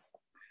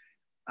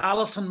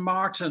 Alison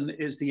Martin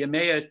is the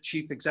EMEA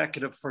Chief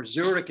Executive for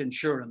Zurich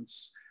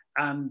Insurance.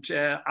 And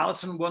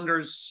Alison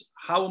wonders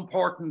how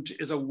important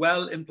is a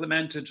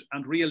well-implemented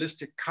and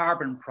realistic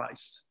carbon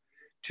price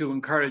to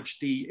encourage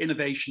the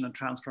innovation and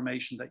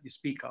transformation that you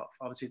speak of?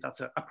 Obviously,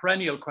 that's a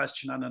perennial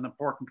question and an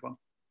important one.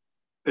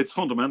 It's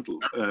fundamental.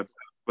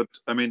 But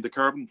I mean, the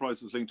carbon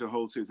price is linked to a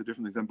whole series of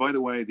different things. And by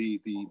the way,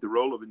 the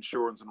role of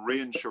insurance and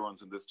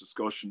reinsurance in this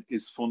discussion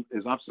is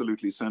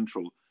absolutely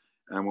central.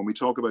 And when we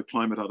talk about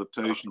climate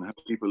adaptation, how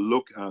people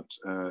look at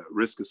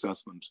risk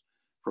assessment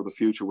for the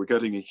future, we're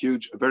getting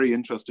a very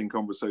interesting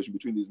conversation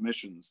between these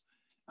missions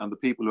and the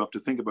people who have to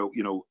think about,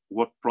 you know,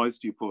 what price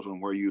do you put on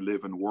where you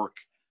live and work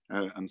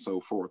and so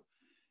forth.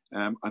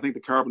 I think the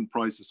carbon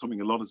price is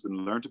something a lot has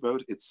been learned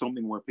about. It's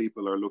something where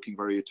people are looking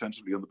very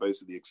attentively on the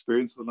basis of the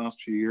experience of the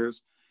last few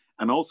years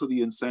and also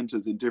the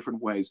incentives in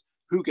different ways.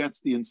 Who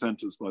gets the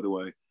incentives, by the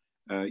way?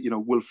 You know,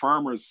 will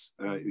farmers,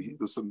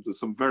 there's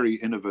some very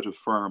innovative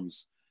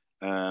farms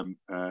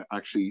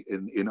actually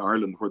in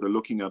Ireland where they're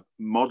looking at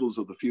models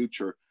of the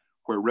future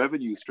where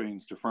revenue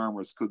streams to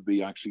farmers could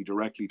be actually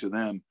directly to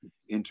them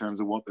in terms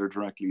of what they're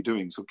directly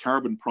doing. So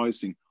carbon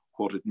pricing,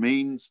 what it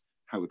means,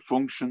 how it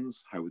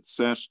functions, how it's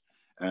set,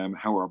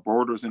 how our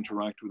borders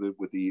interact with it,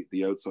 with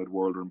the outside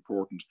world are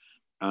important.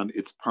 And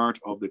it's part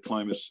of the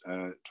Climate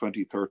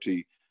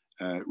 2030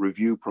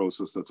 review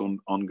process that's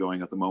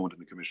ongoing at the moment in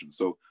the Commission.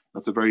 So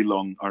that's a very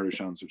long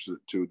Irish answer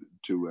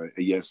to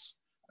a yes.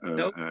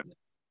 Nope.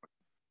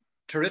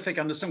 Terrific,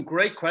 and there's some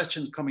great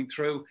questions coming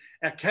through.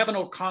 Kevin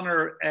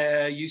O'Connor,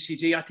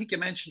 UCD, I think you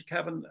mentioned,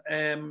 Kevin,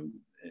 in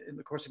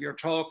the course of your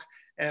talk,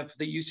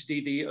 the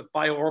UCD, the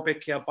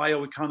BioOrbic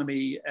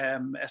Bioeconomy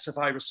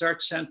SFI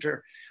Research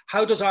Centre.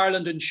 How does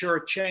Ireland ensure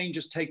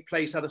changes take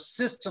place at a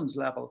systems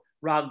level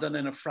rather than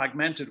in a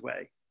fragmented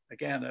way?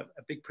 Again, a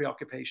big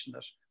preoccupation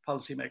that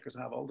policymakers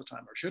have all the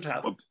time, or should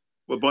have.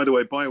 Well, by the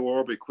way,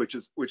 BioOrbic, which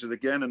is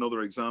again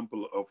another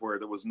example of where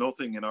there was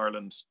nothing in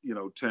Ireland,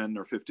 10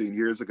 or 15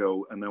 years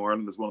ago, and now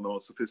Ireland is one of the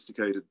most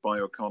sophisticated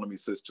bioeconomy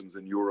systems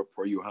in Europe,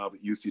 where you have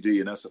UCD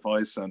and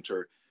SFI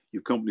Centre, you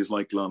have companies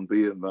like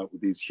Glanbia and that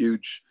with these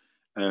huge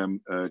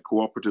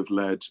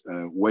cooperative-led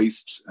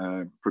waste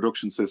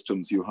production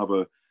systems. You have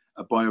a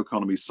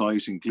bioeconomy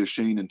site in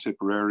Glasheen in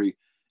Tipperary,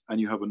 and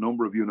you have a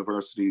number of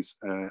universities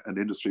and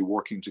industry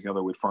working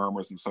together with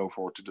farmers and so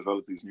forth to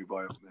develop these new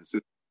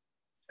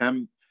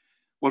biosystems.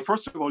 Well,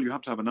 first of all, you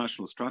have to have a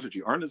national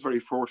strategy. Ireland is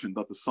very fortunate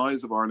that the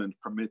size of Ireland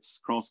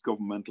permits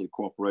cross-governmental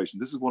cooperation.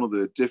 This is one of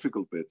the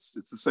difficult bits.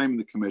 It's the same in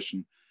the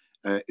Commission.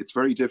 It's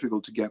very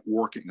difficult to get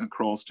working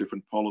across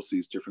different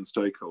policies, different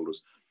stakeholders.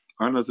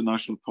 Ireland has a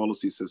national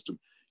policy system.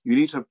 You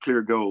need to have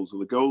clear goals.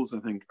 Well, the goals, I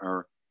think,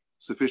 are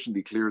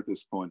sufficiently clear at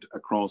this point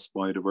across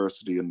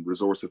biodiversity and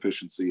resource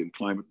efficiency and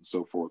climate and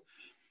so forth.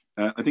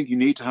 I think you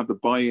need to have the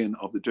buy-in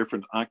of the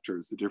different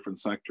actors, the different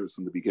sectors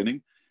from the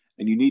beginning,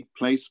 and you need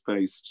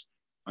place-based,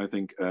 I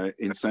think,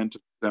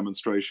 incentive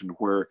demonstration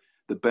where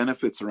the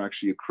benefits are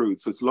actually accrued.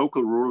 So it's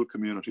local rural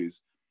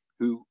communities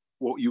who,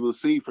 what you will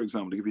see, for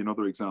example, to give you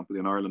another example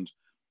in Ireland,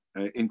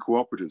 in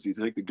cooperatives, you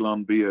take the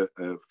Glanbia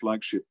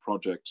flagship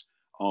project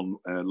on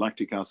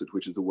lactic acid,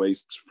 which is a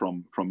waste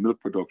from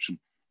milk production,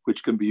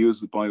 which can be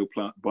used as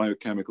a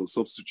biochemical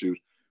substitute,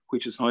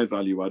 which is high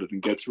value added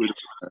and gets rid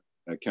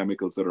of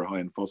chemicals that are high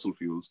in fossil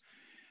fuels.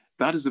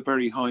 That is a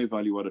very high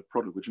value added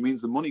product, which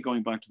means the money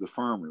going back to the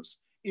farmers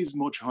is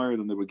much higher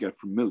than they would get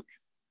from milk.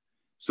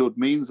 So it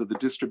means that the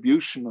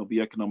distribution of the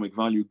economic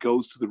value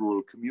goes to the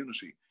rural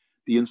community.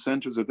 The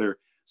incentives are there.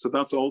 So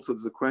that's also,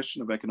 there's a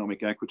question of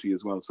economic equity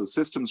as well. So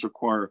systems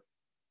require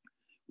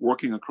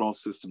working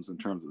across systems in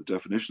terms of the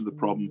definition of the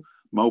problem,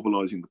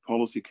 mobilizing the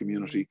policy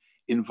community,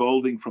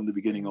 involving from the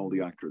beginning all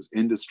the actors,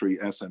 industry,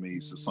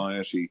 SMEs,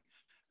 society,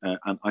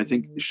 and I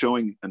think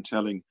showing and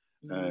telling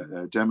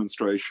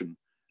demonstration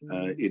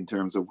in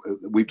terms of,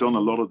 we've done a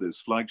lot of this,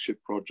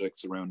 flagship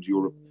projects around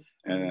Europe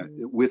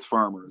with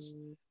farmers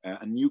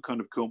and new kind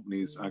of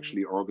companies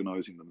actually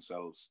organizing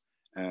themselves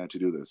to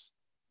do this.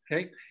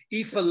 Okay,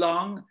 Aoife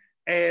Long,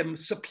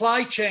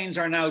 supply chains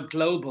are now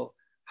global.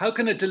 How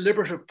can a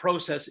deliberative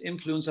process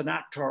influence an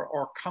actor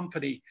or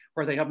company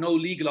where they have no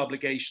legal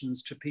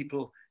obligations to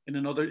people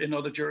in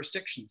other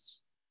jurisdictions?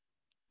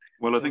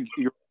 Well, I think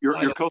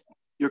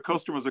your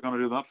customers are going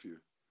to do that for you.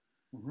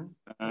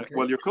 Okay.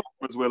 Well, your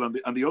customers will,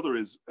 and the other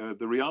is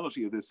the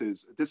reality of this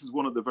is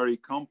one of the very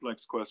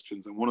complex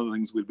questions, and one of the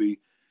things will be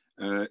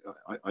I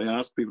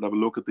asked people to have a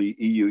look at the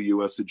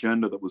EU-US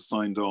agenda that was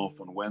signed off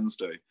on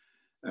Wednesday.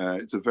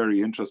 It's a very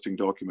interesting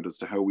document as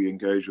to how we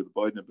engage with the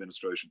Biden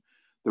administration.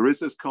 There is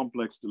this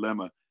complex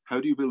dilemma. How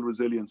do you build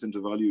resilience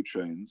into value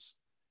chains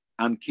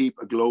and keep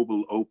a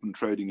global open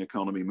trading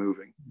economy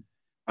moving?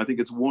 I think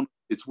it's one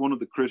of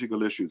the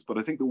critical issues, but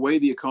I think the way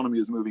the economy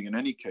is moving in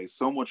any case,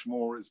 so much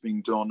more is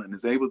being done and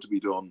is able to be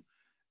done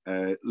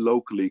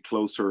locally,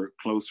 closer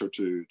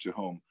to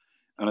home.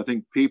 And I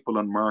think people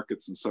and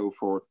markets and so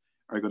forth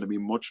are going to be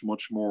much,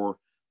 much more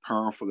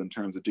powerful in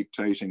terms of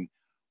dictating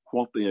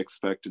what they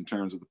expect in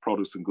terms of the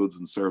products and goods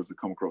and services that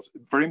come across.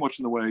 Very much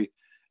in the way,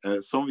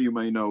 some of you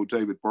may know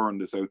David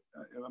Byrne,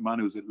 a man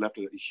who's left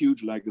a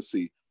huge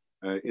legacy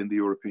in the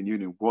European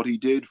Union. What he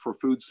did for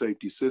food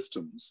safety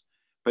systems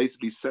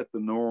basically set the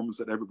norms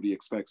that everybody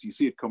expects. You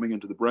see it coming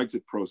into the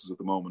Brexit process at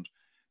the moment,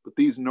 but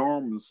these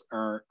norms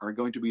are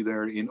going to be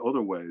there in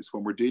other ways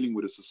when we're dealing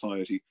with a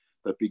society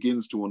that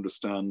begins to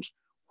understand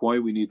why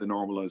we need the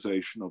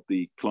normalization of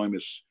the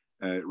climate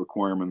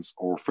requirements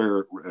or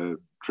fair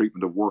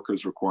treatment of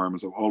workers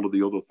requirements, of all of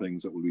the other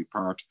things that will be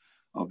part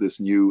of this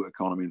new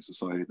economy and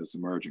society that's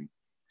emerging.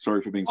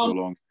 Sorry for being so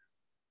long.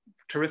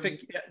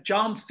 Terrific.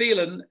 John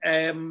Phelan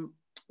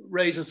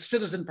raises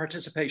citizen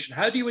participation.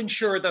 How do you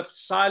ensure that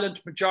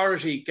silent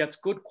majority gets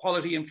good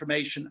quality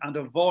information and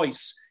a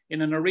voice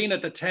in an arena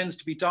that tends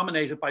to be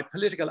dominated by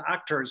political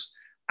actors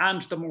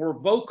and the more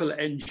vocal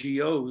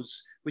NGOs,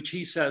 which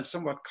he says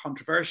somewhat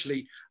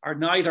controversially are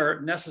neither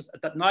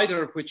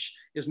of which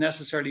is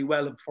necessarily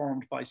well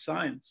informed by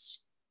science?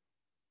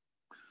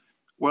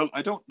 Well,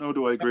 I don't know that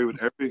I agree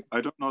with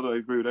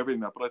everything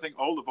that, but I think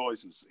all the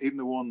voices, even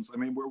the ones, I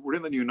mean, we're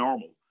in the new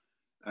normal.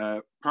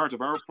 Part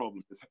of our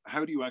problem is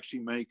how do you actually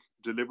make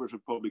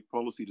deliberative public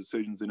policy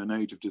decisions in an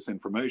age of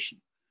disinformation?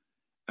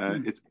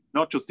 It's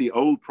not just the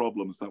old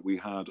problems that we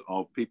had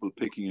of people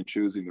picking and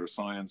choosing their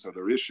science or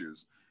their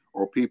issues,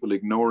 or people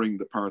ignoring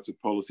the parts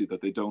of policy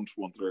that they don't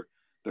want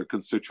their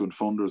constituent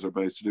funders are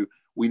based to do.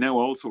 We now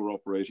also are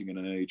operating in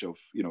an age of,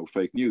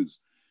 fake news.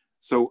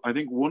 So I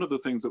think one of the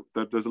things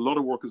that there's a lot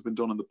of work has been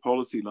done in the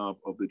policy lab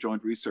of the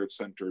Joint Research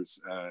Centres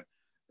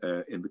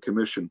in the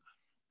Commission,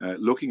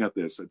 looking at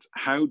this.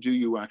 How do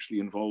you actually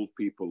involve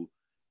people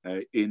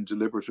in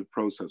deliberative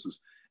processes?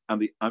 And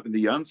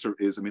the answer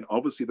is,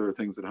 obviously there are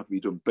things that have to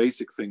be done,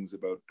 basic things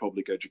about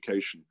public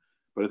education,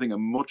 but I think a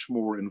much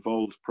more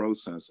involved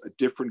process, a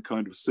different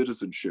kind of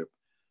citizenship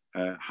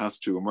has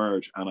to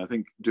emerge. And I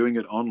think doing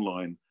it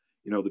online,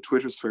 the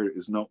Twitter sphere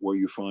is not where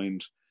you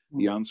find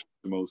the answer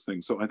to most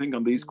things. So I think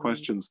on these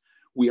questions,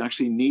 we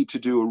actually need to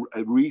do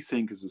a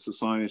rethink as a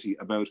society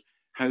about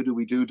how do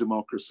we do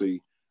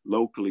democracy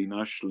locally,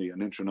 nationally,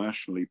 and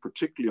internationally,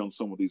 particularly on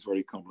some of these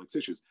very complex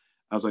issues.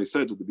 As I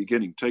said at the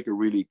beginning, take a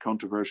really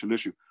controversial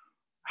issue.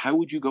 How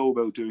would you go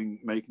about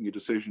making a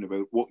decision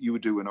about what you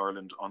would do in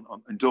Ireland,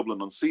 in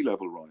Dublin, on sea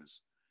level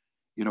rise?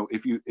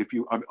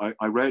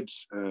 I read,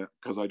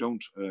 because I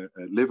don't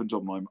live in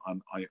Dublin,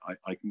 and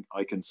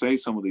I can say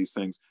some of these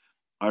things.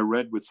 I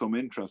read with some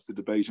interest the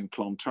debate in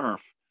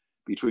Clontarf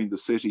between the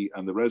city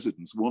and the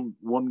residents,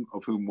 one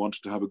of whom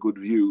wanted to have a good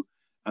view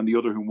and the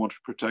other whom wanted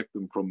to protect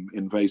them from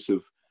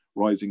invasive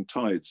rising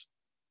tides,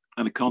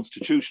 and a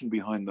constitution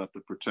behind that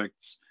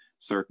protects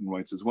certain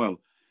rights as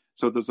well.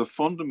 So there's a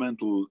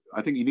fundamental,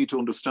 I think you need to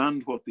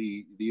understand what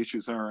the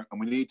issues are, and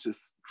we need to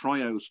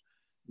try out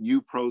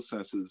new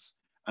processes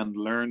and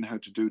learn how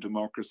to do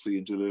democracy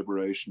and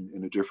deliberation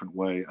in a different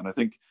way. And I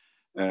think,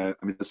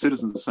 the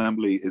Citizens'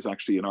 Assembly is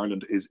actually in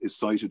Ireland is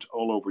cited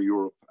all over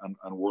Europe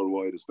and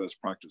worldwide as best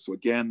practice. So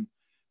again,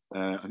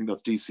 I think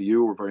that's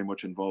DCU are very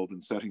much involved in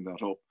setting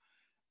that up.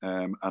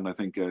 And I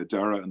think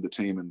Dara and the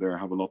team in there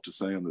have a lot to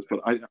say on this.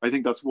 But I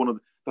think that's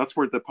that's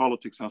where the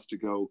politics has to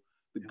go.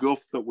 The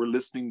guff that we're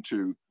listening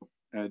to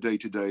day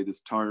to day,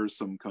 this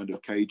tiresome kind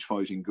of cage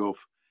fighting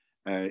guff,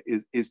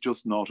 is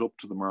just not up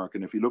to the mark.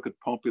 And if you look at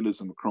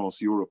populism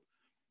across Europe,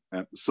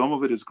 some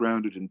of it is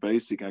grounded in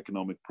basic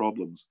economic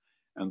problems,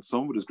 and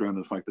some of it is grounded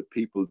in the fact that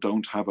people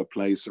don't have a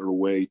place or a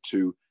way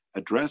to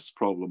address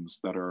problems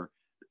that are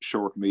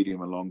short,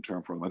 medium, and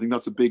long-term for them. I think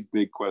that's a big,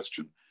 big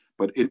question,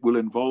 but it will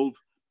involve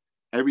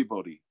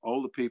everybody,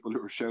 all the people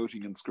who are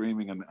shouting and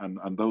screaming,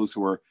 and those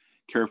who are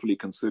carefully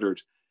considered.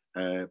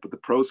 But the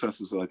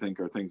processes, I think,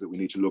 are things that we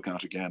need to look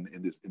at again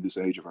in this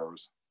age of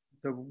ours.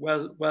 It's a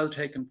well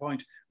taken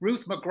point.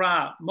 Ruth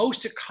McGrath,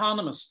 most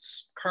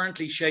economists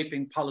currently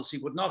shaping policy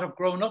would not have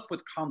grown up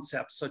with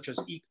concepts such as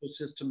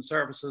ecosystem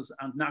services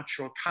and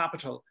natural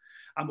capital,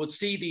 and would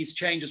see these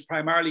changes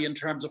primarily in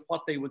terms of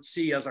what they would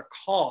see as a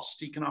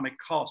cost, economic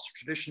cost,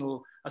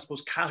 traditional, I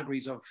suppose,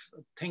 categories of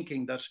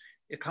thinking that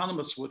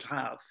economists would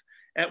have.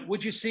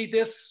 Would you see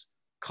this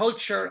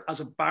culture as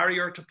a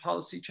barrier to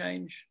policy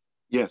change?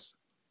 Yes.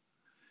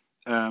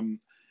 I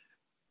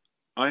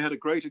had a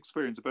great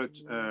experience about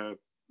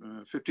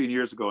 15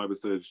 years ago. I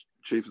was the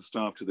chief of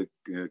staff to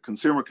the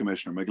consumer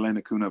commissioner,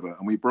 Magdalena Kuneva,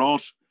 and we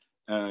brought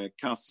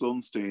Cass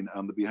Sunstein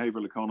and the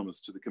behavioural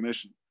economists to the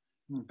commission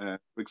to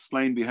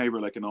explain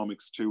behavioural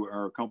economics to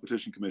our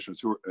competition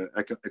commissioners, who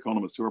are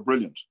economists who are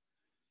brilliant,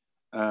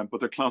 but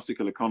they're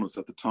classical economists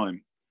at the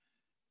time.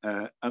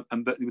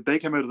 And they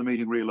came out of the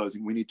meeting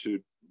realising we need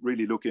to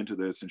really look into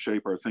this and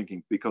shape our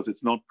thinking, because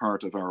it's not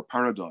part of our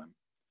paradigm.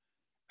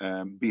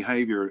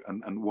 Behavior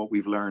and what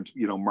we've learned,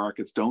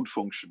 markets don't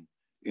function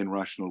in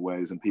rational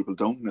ways, and people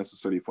don't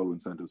necessarily follow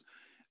incentives.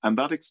 And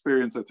that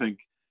experience, I think,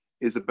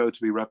 is about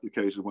to be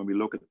replicated when we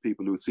look at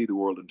people who see the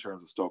world in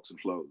terms of stocks and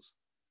flows.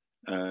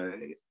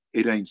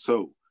 It ain't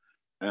so.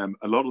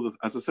 A lot of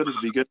as I said at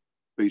the beginning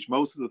of the speech,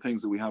 most of the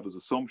things that we have as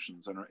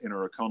assumptions in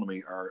our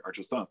economy are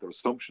just that, they're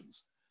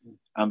assumptions.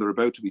 And they're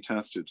about to be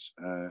tested.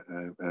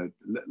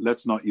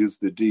 Let's not use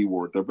the D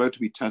word. They're about to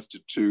be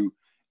tested to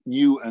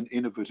new and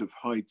innovative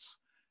heights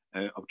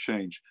of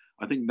change.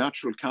 I think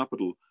natural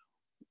capital,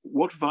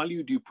 what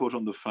value do you put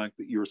on the fact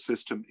that your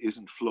system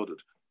isn't flooded?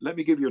 Let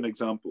me give you an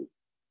example.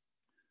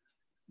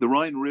 The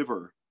Rhine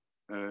River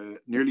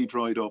nearly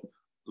dried up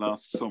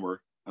last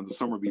summer and the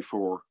summer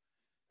before,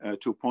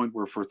 to a point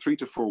where for 3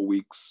 to 4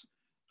 weeks,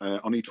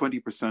 only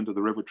 20% of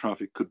the river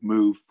traffic could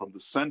move from the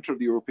center of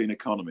the European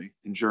economy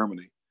in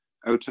Germany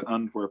out to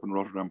Antwerp and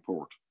Rotterdam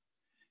port.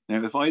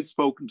 Now, if I had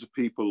spoken to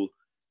people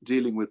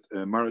dealing with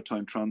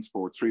maritime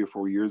transport 3 or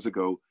 4 years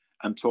ago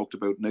and talked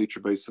about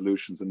nature-based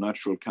solutions and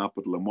natural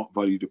capital and what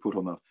value to put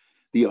on that,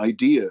 the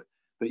idea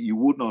that you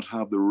would not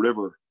have the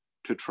river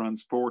to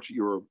transport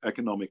your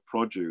economic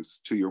produce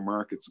to your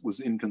markets was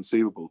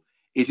inconceivable.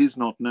 It is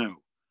not now.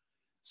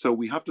 So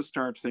we have to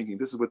start thinking,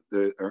 this is what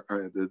the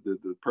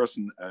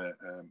person,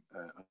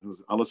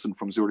 Alison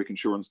from Zurich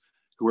Insurance,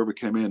 whoever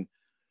came in,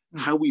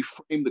 how we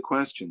frame the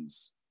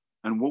questions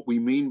and what we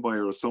mean by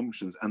our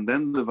assumptions, and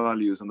then the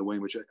values and the way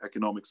in which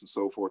economics and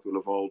so forth will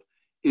evolve,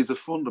 is a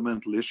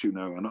fundamental issue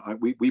now.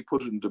 And we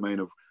put it in the domain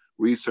of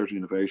research,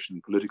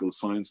 innovation, political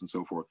science, and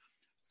so forth.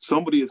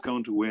 Somebody is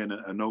going to win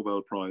a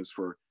Nobel Prize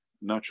for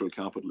natural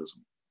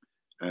capitalism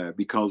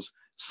because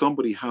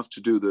somebody has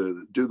to do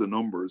the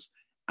numbers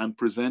and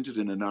present it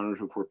in a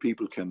narrative where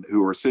people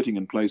who are sitting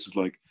in places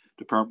like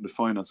Department of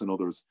Finance and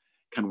others,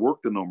 can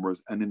work the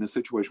numbers, and in a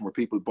situation where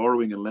people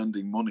borrowing and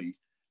lending money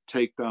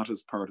take that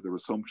as part of their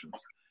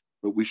assumptions.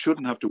 But we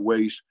shouldn't have to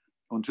wait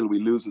until we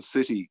lose a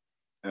city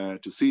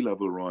to sea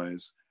level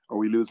rise, or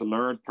we lose a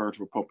large part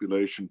of a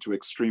population to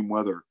extreme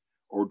weather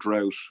or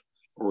drought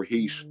or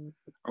heat,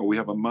 or we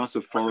have a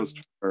massive forest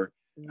fire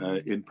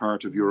in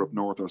part of Europe,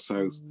 north or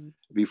south,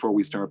 before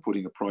we start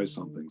putting a price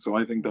on things. So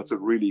I think that's a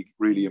really,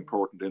 really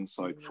important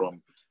insight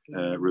from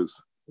Ruth.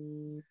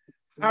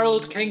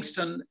 Harold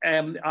Kingston,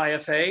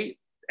 IFA,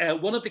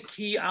 one of the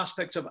key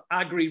aspects of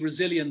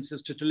agri-resilience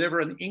is to deliver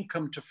an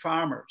income to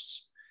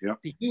farmers. Yeah.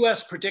 The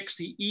US predicts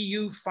the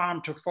EU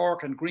Farm to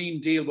Fork and Green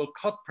Deal will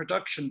cut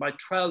production by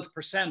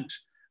 12%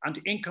 and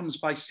incomes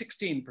by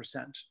 16%.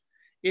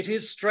 It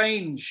is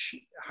strange,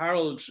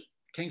 Harold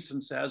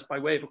Kingston says, by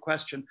way of a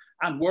question,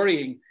 and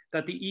worrying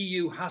that the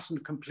EU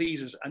hasn't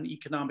completed an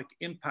economic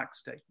impact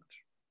statement.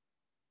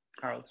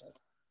 Harold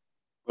says.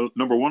 Well,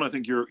 number one, I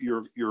think your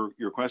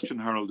question,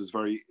 Harold, is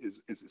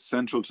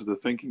central to the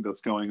thinking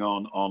that's going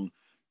on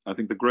I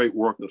think the great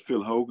work that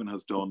Phil Hogan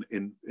has done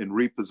in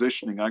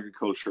repositioning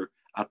agriculture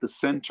at the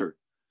center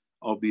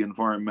of the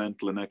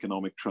environmental and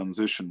economic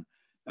transition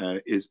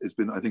has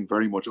been, I think,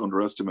 very much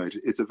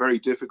underestimated. It's a very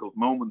difficult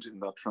moment in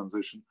that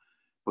transition,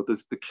 but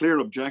the clear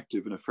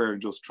objective in a fair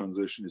and just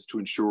transition is to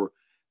ensure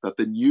that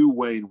the new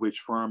way in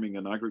which farming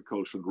and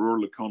agriculture and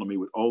rural economy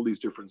with all these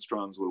different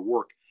strands will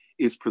work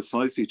is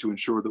precisely to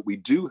ensure that we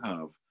do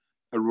have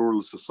a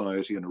rural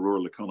society and a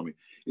rural economy.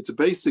 It's a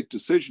basic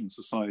decision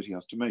society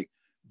has to make.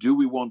 Do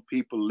we want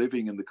people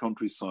living in the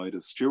countryside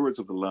as stewards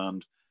of the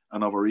land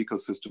and of our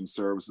ecosystem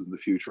services in the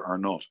future or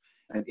not?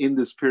 And in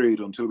this period,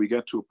 until we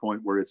get to a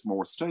point where it's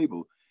more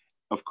stable,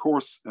 of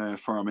course,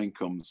 farm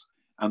incomes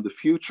and the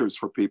futures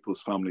for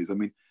people's families. I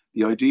mean,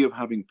 the idea of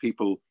having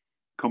people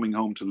coming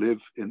home to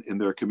live in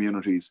their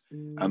communities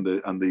and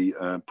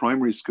the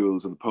primary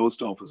schools and the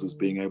post offices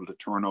being able to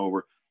turn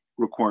over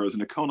requires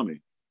an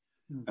economy.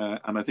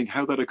 And I think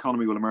how that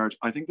economy will emerge,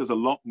 I think there's a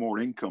lot more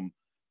income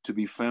to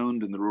be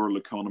found in the rural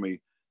economy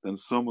than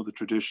some of the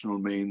traditional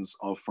means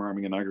of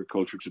farming and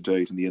agriculture to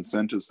date, and the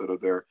incentives that are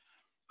there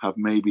have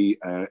maybe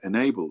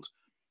enabled.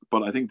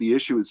 But I think the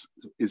issue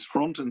is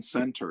front and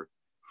center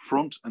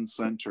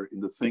in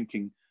the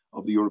thinking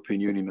of the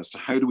European Union as to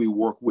how do we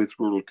work with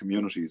rural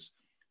communities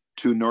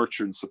to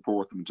nurture and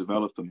support them,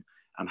 develop them,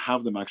 and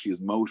have them actually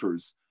as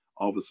motors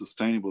of a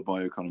sustainable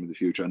bioeconomy in the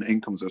future, and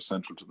incomes are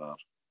central to that.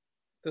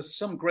 There's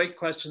some great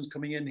questions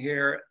coming in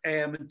here.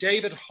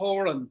 David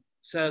Horan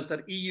says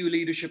that EU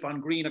leadership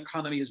on green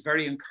economy is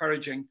very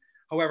encouraging.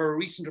 However, a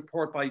recent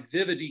report by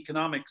Vivid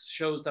Economics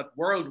shows that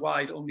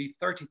worldwide only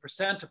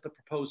 30% of the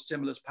proposed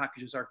stimulus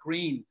packages are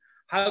green.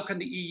 How can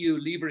the EU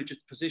leverage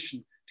its position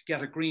to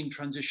get a green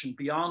transition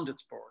beyond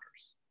its borders?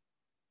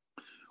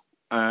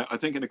 I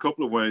think in a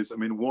couple of ways. I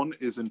mean, one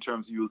is in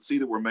terms of, you'll see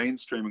that we're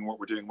mainstreaming what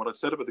we're doing. What I've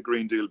said about the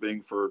Green Deal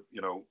being for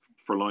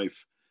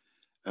life,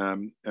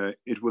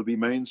 it will be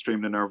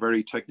mainstreamed in our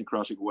very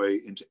technocratic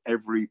way into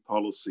every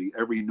policy,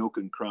 every nook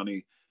and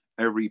cranny,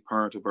 every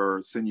part of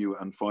our sinew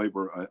and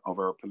fibre of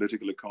our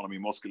political economy,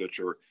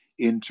 musculature,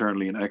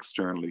 internally and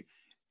externally,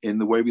 in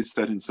the way we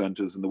set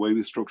incentives, in the way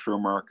we structure our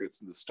markets,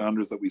 and the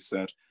standards that we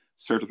set,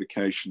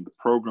 certification, the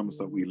programs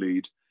that we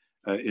lead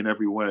in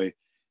every way.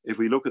 If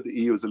we look at the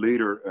EU as a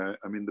leader,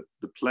 I mean,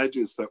 the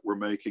pledges that we're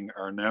making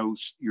are now,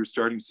 you're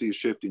starting to see a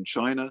shift in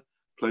China,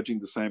 pledging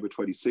the same by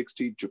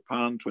 2060,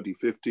 Japan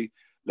 2050.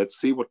 Let's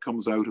see what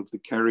comes out of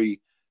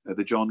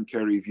the John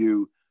Kerry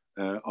view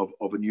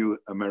of a new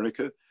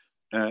America.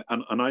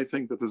 And I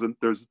think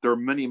that there are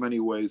many, many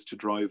ways to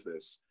drive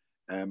this.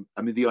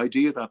 I mean, the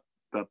idea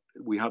that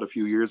we had a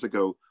few years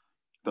ago,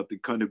 that the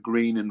kind of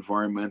green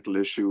environmental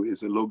issue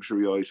is a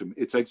luxury item,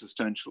 it's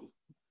existential.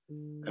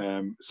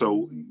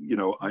 So,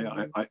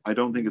 I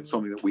don't think it's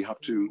something that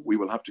we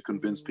will have to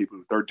convince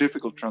people. There are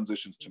difficult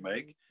transitions to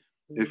make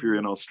if you're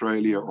in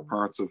Australia or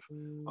parts of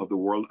the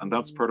world. And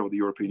that's part of what the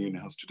European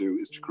Union has to do,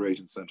 is to create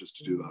incentives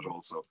to do that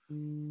also.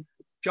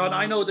 John,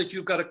 I know that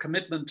you've got a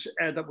commitment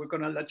that we're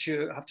going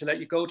to have to let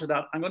you go to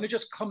that. I'm going to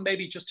just come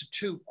maybe just to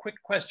two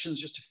quick questions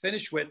just to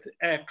finish with.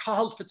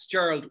 Cathal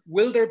Fitzgerald,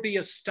 will there be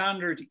a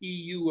standard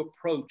EU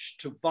approach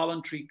to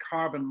voluntary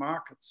carbon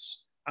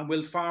markets? And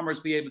will farmers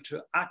be able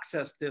to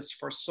access this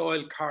for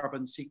soil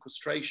carbon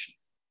sequestration?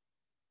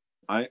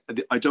 I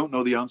don't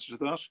know the answer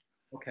to that.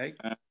 Okay.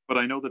 But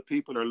I know that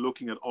people are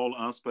looking at all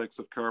aspects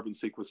of carbon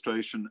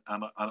sequestration,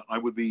 and I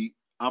would be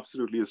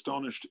absolutely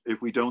astonished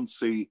if we don't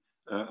see,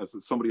 as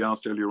somebody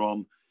asked earlier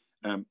on,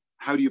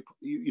 how do you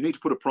need to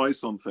put a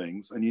price on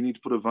things, and you need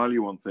to put a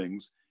value on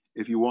things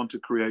if you want to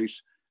create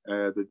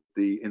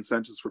the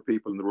incentives for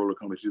people in the rural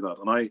economy to do that.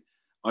 And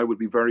I would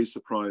be very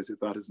surprised if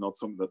that is not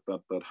something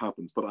that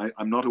happens. But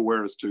I'm not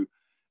aware as to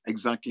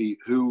exactly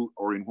who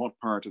or in what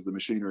part of the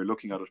machinery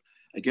looking at it.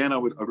 Again, I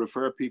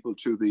refer people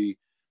to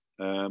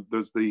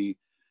there's the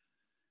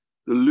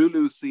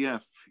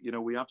LULUCF.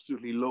 We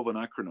absolutely love an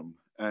acronym.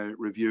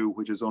 review,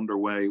 which is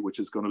underway, which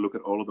is going to look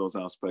at all of those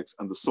aspects.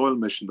 And the soil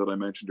mission that I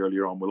mentioned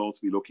earlier on will also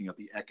be looking at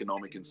the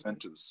economic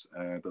incentives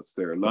that's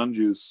there. Land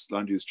use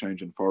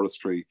change and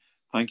forestry.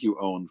 Thank you,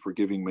 Owen, for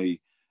giving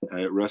me,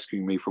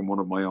 rescuing me from one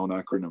of my own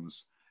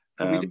acronyms.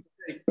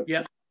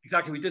 Yeah,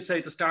 exactly. We did say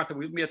at the start that we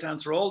wouldn't be able to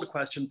answer all the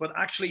questions, but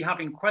actually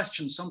having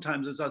questions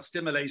sometimes is as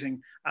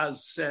stimulating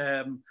as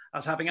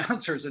having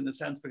answers, in a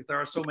sense, because there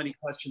are so many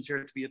questions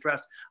here to be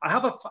addressed. I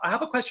have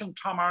a question from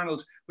Tom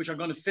Arnold, which I'm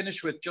going to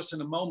finish with just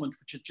in a moment,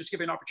 which is just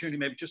give you an opportunity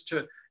maybe just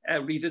to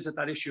revisit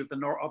that issue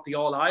of the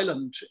All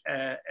Ireland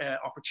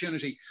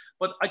opportunity.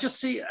 But I just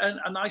see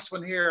a nice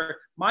one here.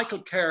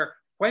 Michael Kerr,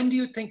 when do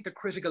you think the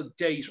critical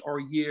date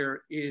or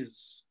year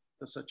is?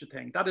 There's such a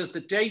thing. That is,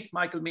 the date,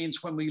 Michael,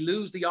 means when we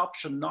lose the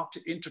option not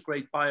to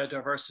integrate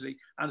biodiversity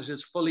and it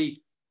is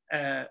fully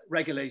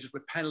regulated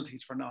with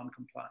penalties for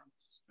non-compliance.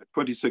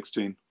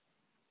 2016.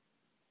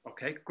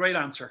 Okay, great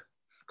answer.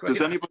 Does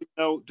anybody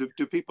know,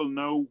 do people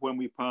know when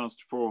we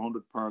passed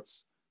 400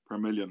 parts per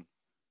million?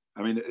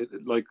 I mean,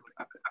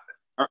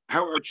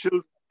 how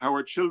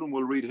our children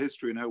will read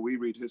history and how we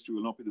read history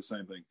will not be the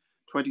same thing.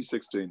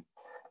 2016.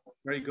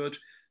 Very good.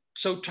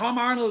 So Tom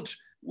Arnold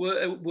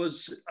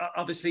was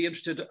obviously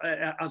interested,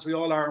 as we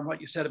all are, in what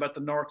you said about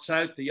the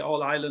North-South, the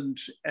All-Ireland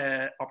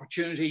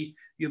opportunity.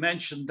 You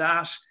mentioned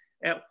that.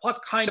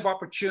 What kind of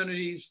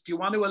opportunities do you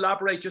want to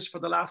elaborate just for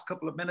the last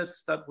couple of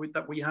minutes that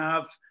we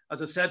have?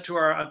 As I said to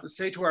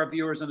our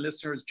viewers and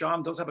listeners,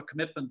 John does have a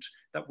commitment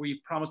that we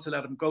promised to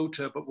let him go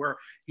to, but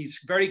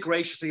he's very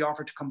graciously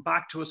offered to come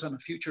back to us on a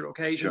future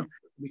occasion. Yeah.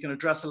 We can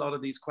address a lot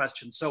of these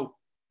questions. So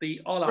the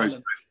All-Ireland.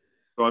 Right.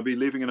 So I'll be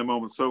leaving in a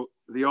moment. So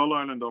the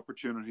All-Ireland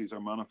opportunities are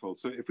manifold.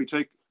 So if we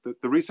take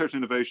the research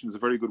innovation is a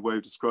very good way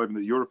of describing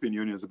the European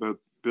Union is about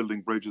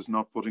building bridges,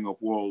 not putting up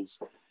walls.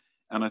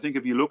 And I think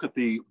if you look at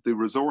the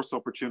resource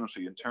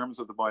opportunity in terms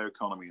of the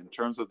bioeconomy, in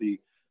terms of the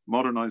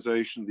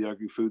modernization of the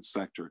agri-food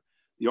sector,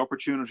 the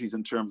opportunities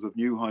in terms of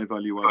new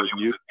high-value added,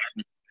 new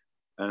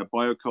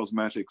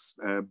biocosmetics,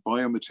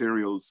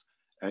 biomaterials,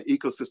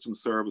 ecosystem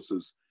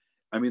services.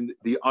 I mean,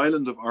 the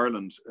island of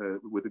Ireland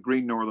with the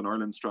Green Northern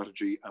Ireland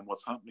strategy and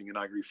what's happening in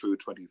Agri-Food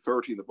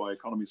 2030, the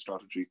bioeconomy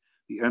strategy,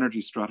 the energy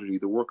strategy,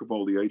 the work of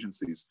all the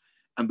agencies,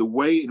 and the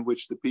way in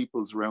which the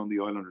peoples around the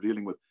island are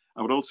dealing with.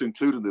 I would also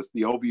include in this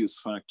the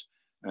obvious fact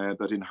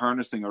that in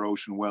harnessing our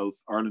ocean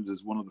wealth, Ireland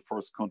is one of the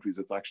first countries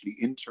that's actually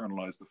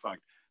internalized the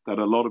fact that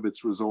a lot of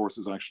its resource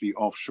is actually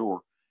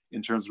offshore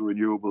in terms of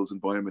renewables and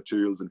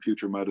biomaterials and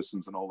future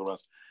medicines and all the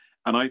rest.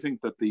 And I think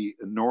that the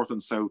North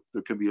and South,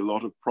 there can be a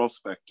lot of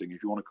prospecting,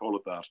 if you want to call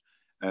it that,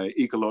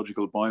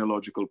 ecological,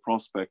 biological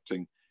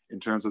prospecting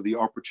in terms of the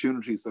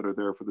opportunities that are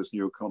there for this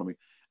new economy.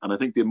 And I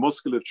think the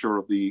musculature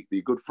of the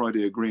Good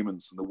Friday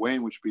agreements and the way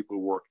in which people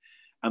work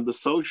and the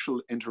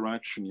social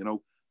interaction, you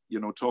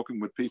know,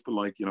 talking with people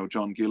like,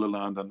 John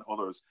Gilliland and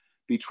others,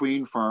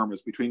 between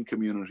farmers, between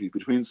communities,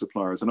 between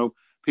suppliers. I know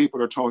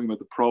people are talking about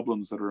the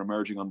problems that are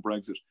emerging on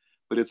Brexit,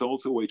 but it's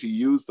also a way to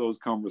use those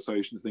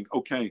conversations to think,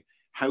 okay,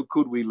 how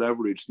could we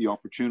leverage the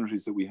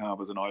opportunities that we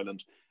have as an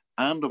island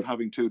and of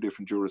having two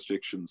different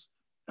jurisdictions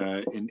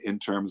in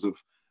terms of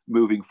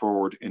moving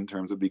forward, in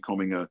terms of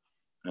becoming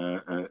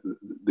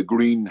the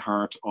green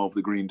heart of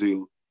the Green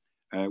Deal,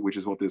 which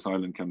is what this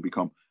island can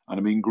become. And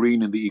I mean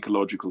green in the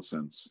ecological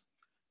sense,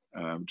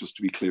 just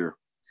to be clear.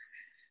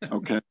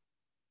 Okay.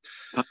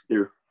 Thank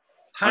you.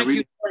 Thank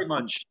you very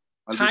much.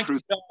 Thank you,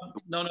 John.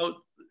 No,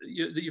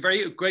 you're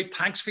very great.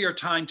 Thanks for your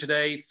time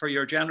today, for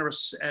your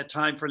generous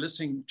time, for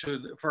listening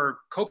for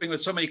coping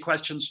with so many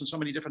questions from so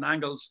many different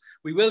angles.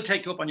 We will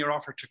take you up on your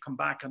offer to come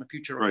back on a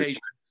future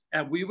occasion.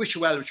 We wish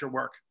you well with your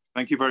work.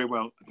 Thank you very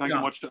well. Thank you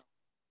much.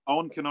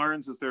 Owen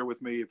Kinarans is there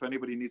with me if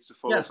anybody needs to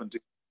follow up. And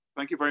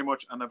thank you very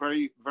much. And a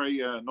very, very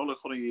Nola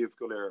Chunaiv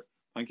Golair.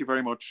 Thank you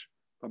very much.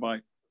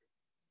 Bye-bye.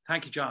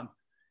 Thank you, John.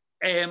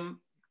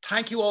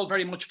 Thank you all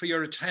very much for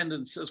your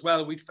attendance as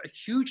well. We've a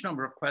huge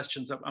number of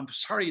questions. I'm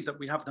sorry that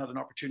we haven't had an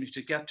opportunity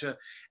to get to.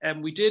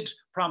 We did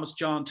promise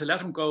John to let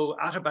him go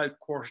at about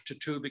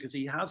 1:45 because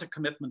he has a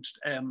commitment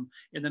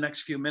in the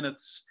next few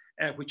minutes,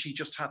 which he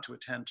just had to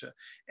attend to.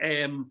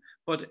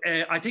 But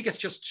I think it's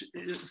just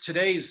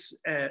today's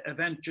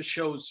event just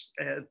shows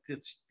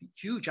this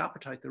huge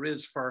appetite there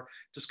is for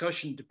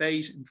discussion,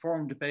 debate,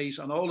 informed debate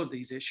on all of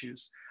these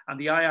issues. And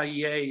the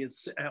IIEA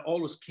is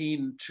always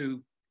keen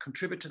to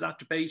contribute to that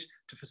debate,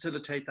 to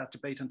facilitate that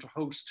debate and to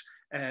host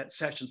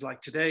sessions like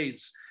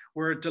today's.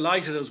 We're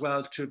delighted as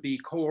well to be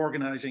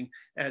co-organising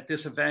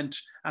this event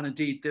and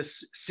indeed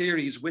this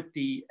series with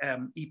the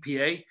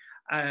EPA.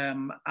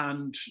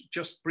 And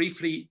just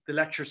briefly, the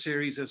lecture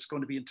series is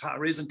going to be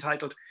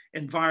entitled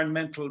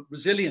Environmental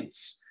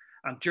Resilience.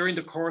 And during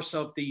the course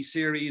of the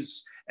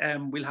series,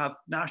 we'll have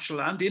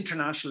national and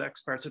international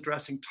experts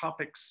addressing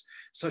topics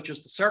such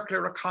as the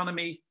circular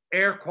economy,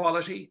 air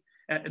quality,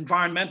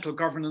 environmental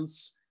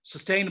governance,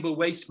 sustainable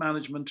waste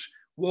management,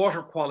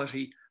 water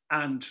quality,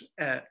 and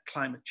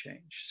climate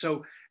change.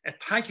 So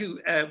thank you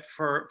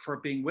for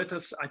being with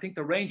us. I think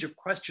the range of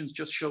questions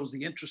just shows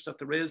the interest that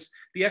there is,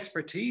 the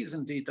expertise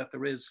indeed that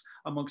there is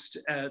amongst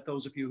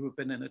those of you who have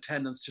been in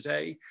attendance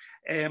today.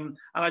 And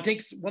I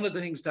think one of the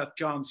things that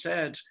John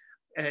said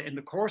in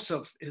the course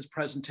of his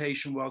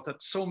presentation was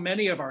that so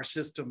many of our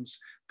systems,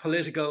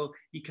 political,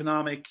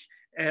 economic,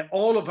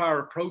 all of our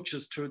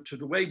approaches to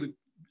the way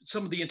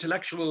some of the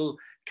intellectual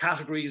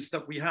categories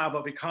that we have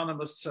of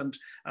economists and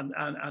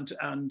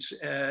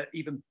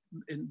even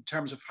in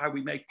terms of how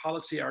we make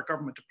policy, our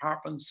government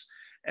departments,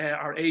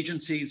 our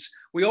agencies,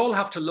 we all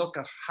have to look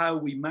at how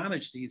we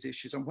manage these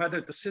issues and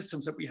whether the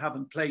systems that we have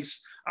in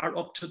place are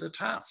up to the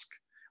task.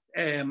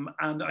 And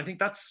I think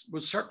that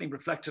was certainly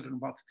reflected in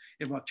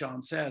what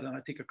John said, and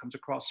I think it comes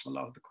across from a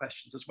lot of the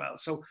questions as well.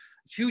 So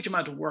a huge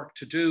amount of work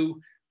to do,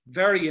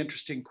 very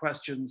interesting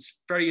questions,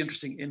 very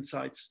interesting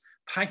insights.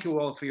 Thank you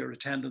all for your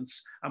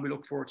attendance, and we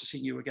look forward to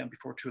seeing you again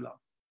before too long.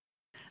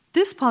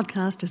 This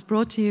podcast is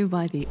brought to you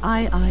by the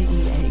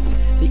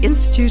IIEA, the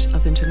Institute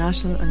of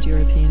International and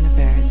European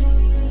Affairs.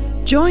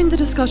 Join the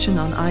discussion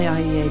on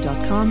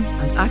IIEA.com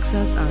and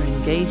access our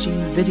engaging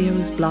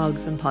videos,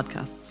 blogs and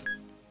podcasts.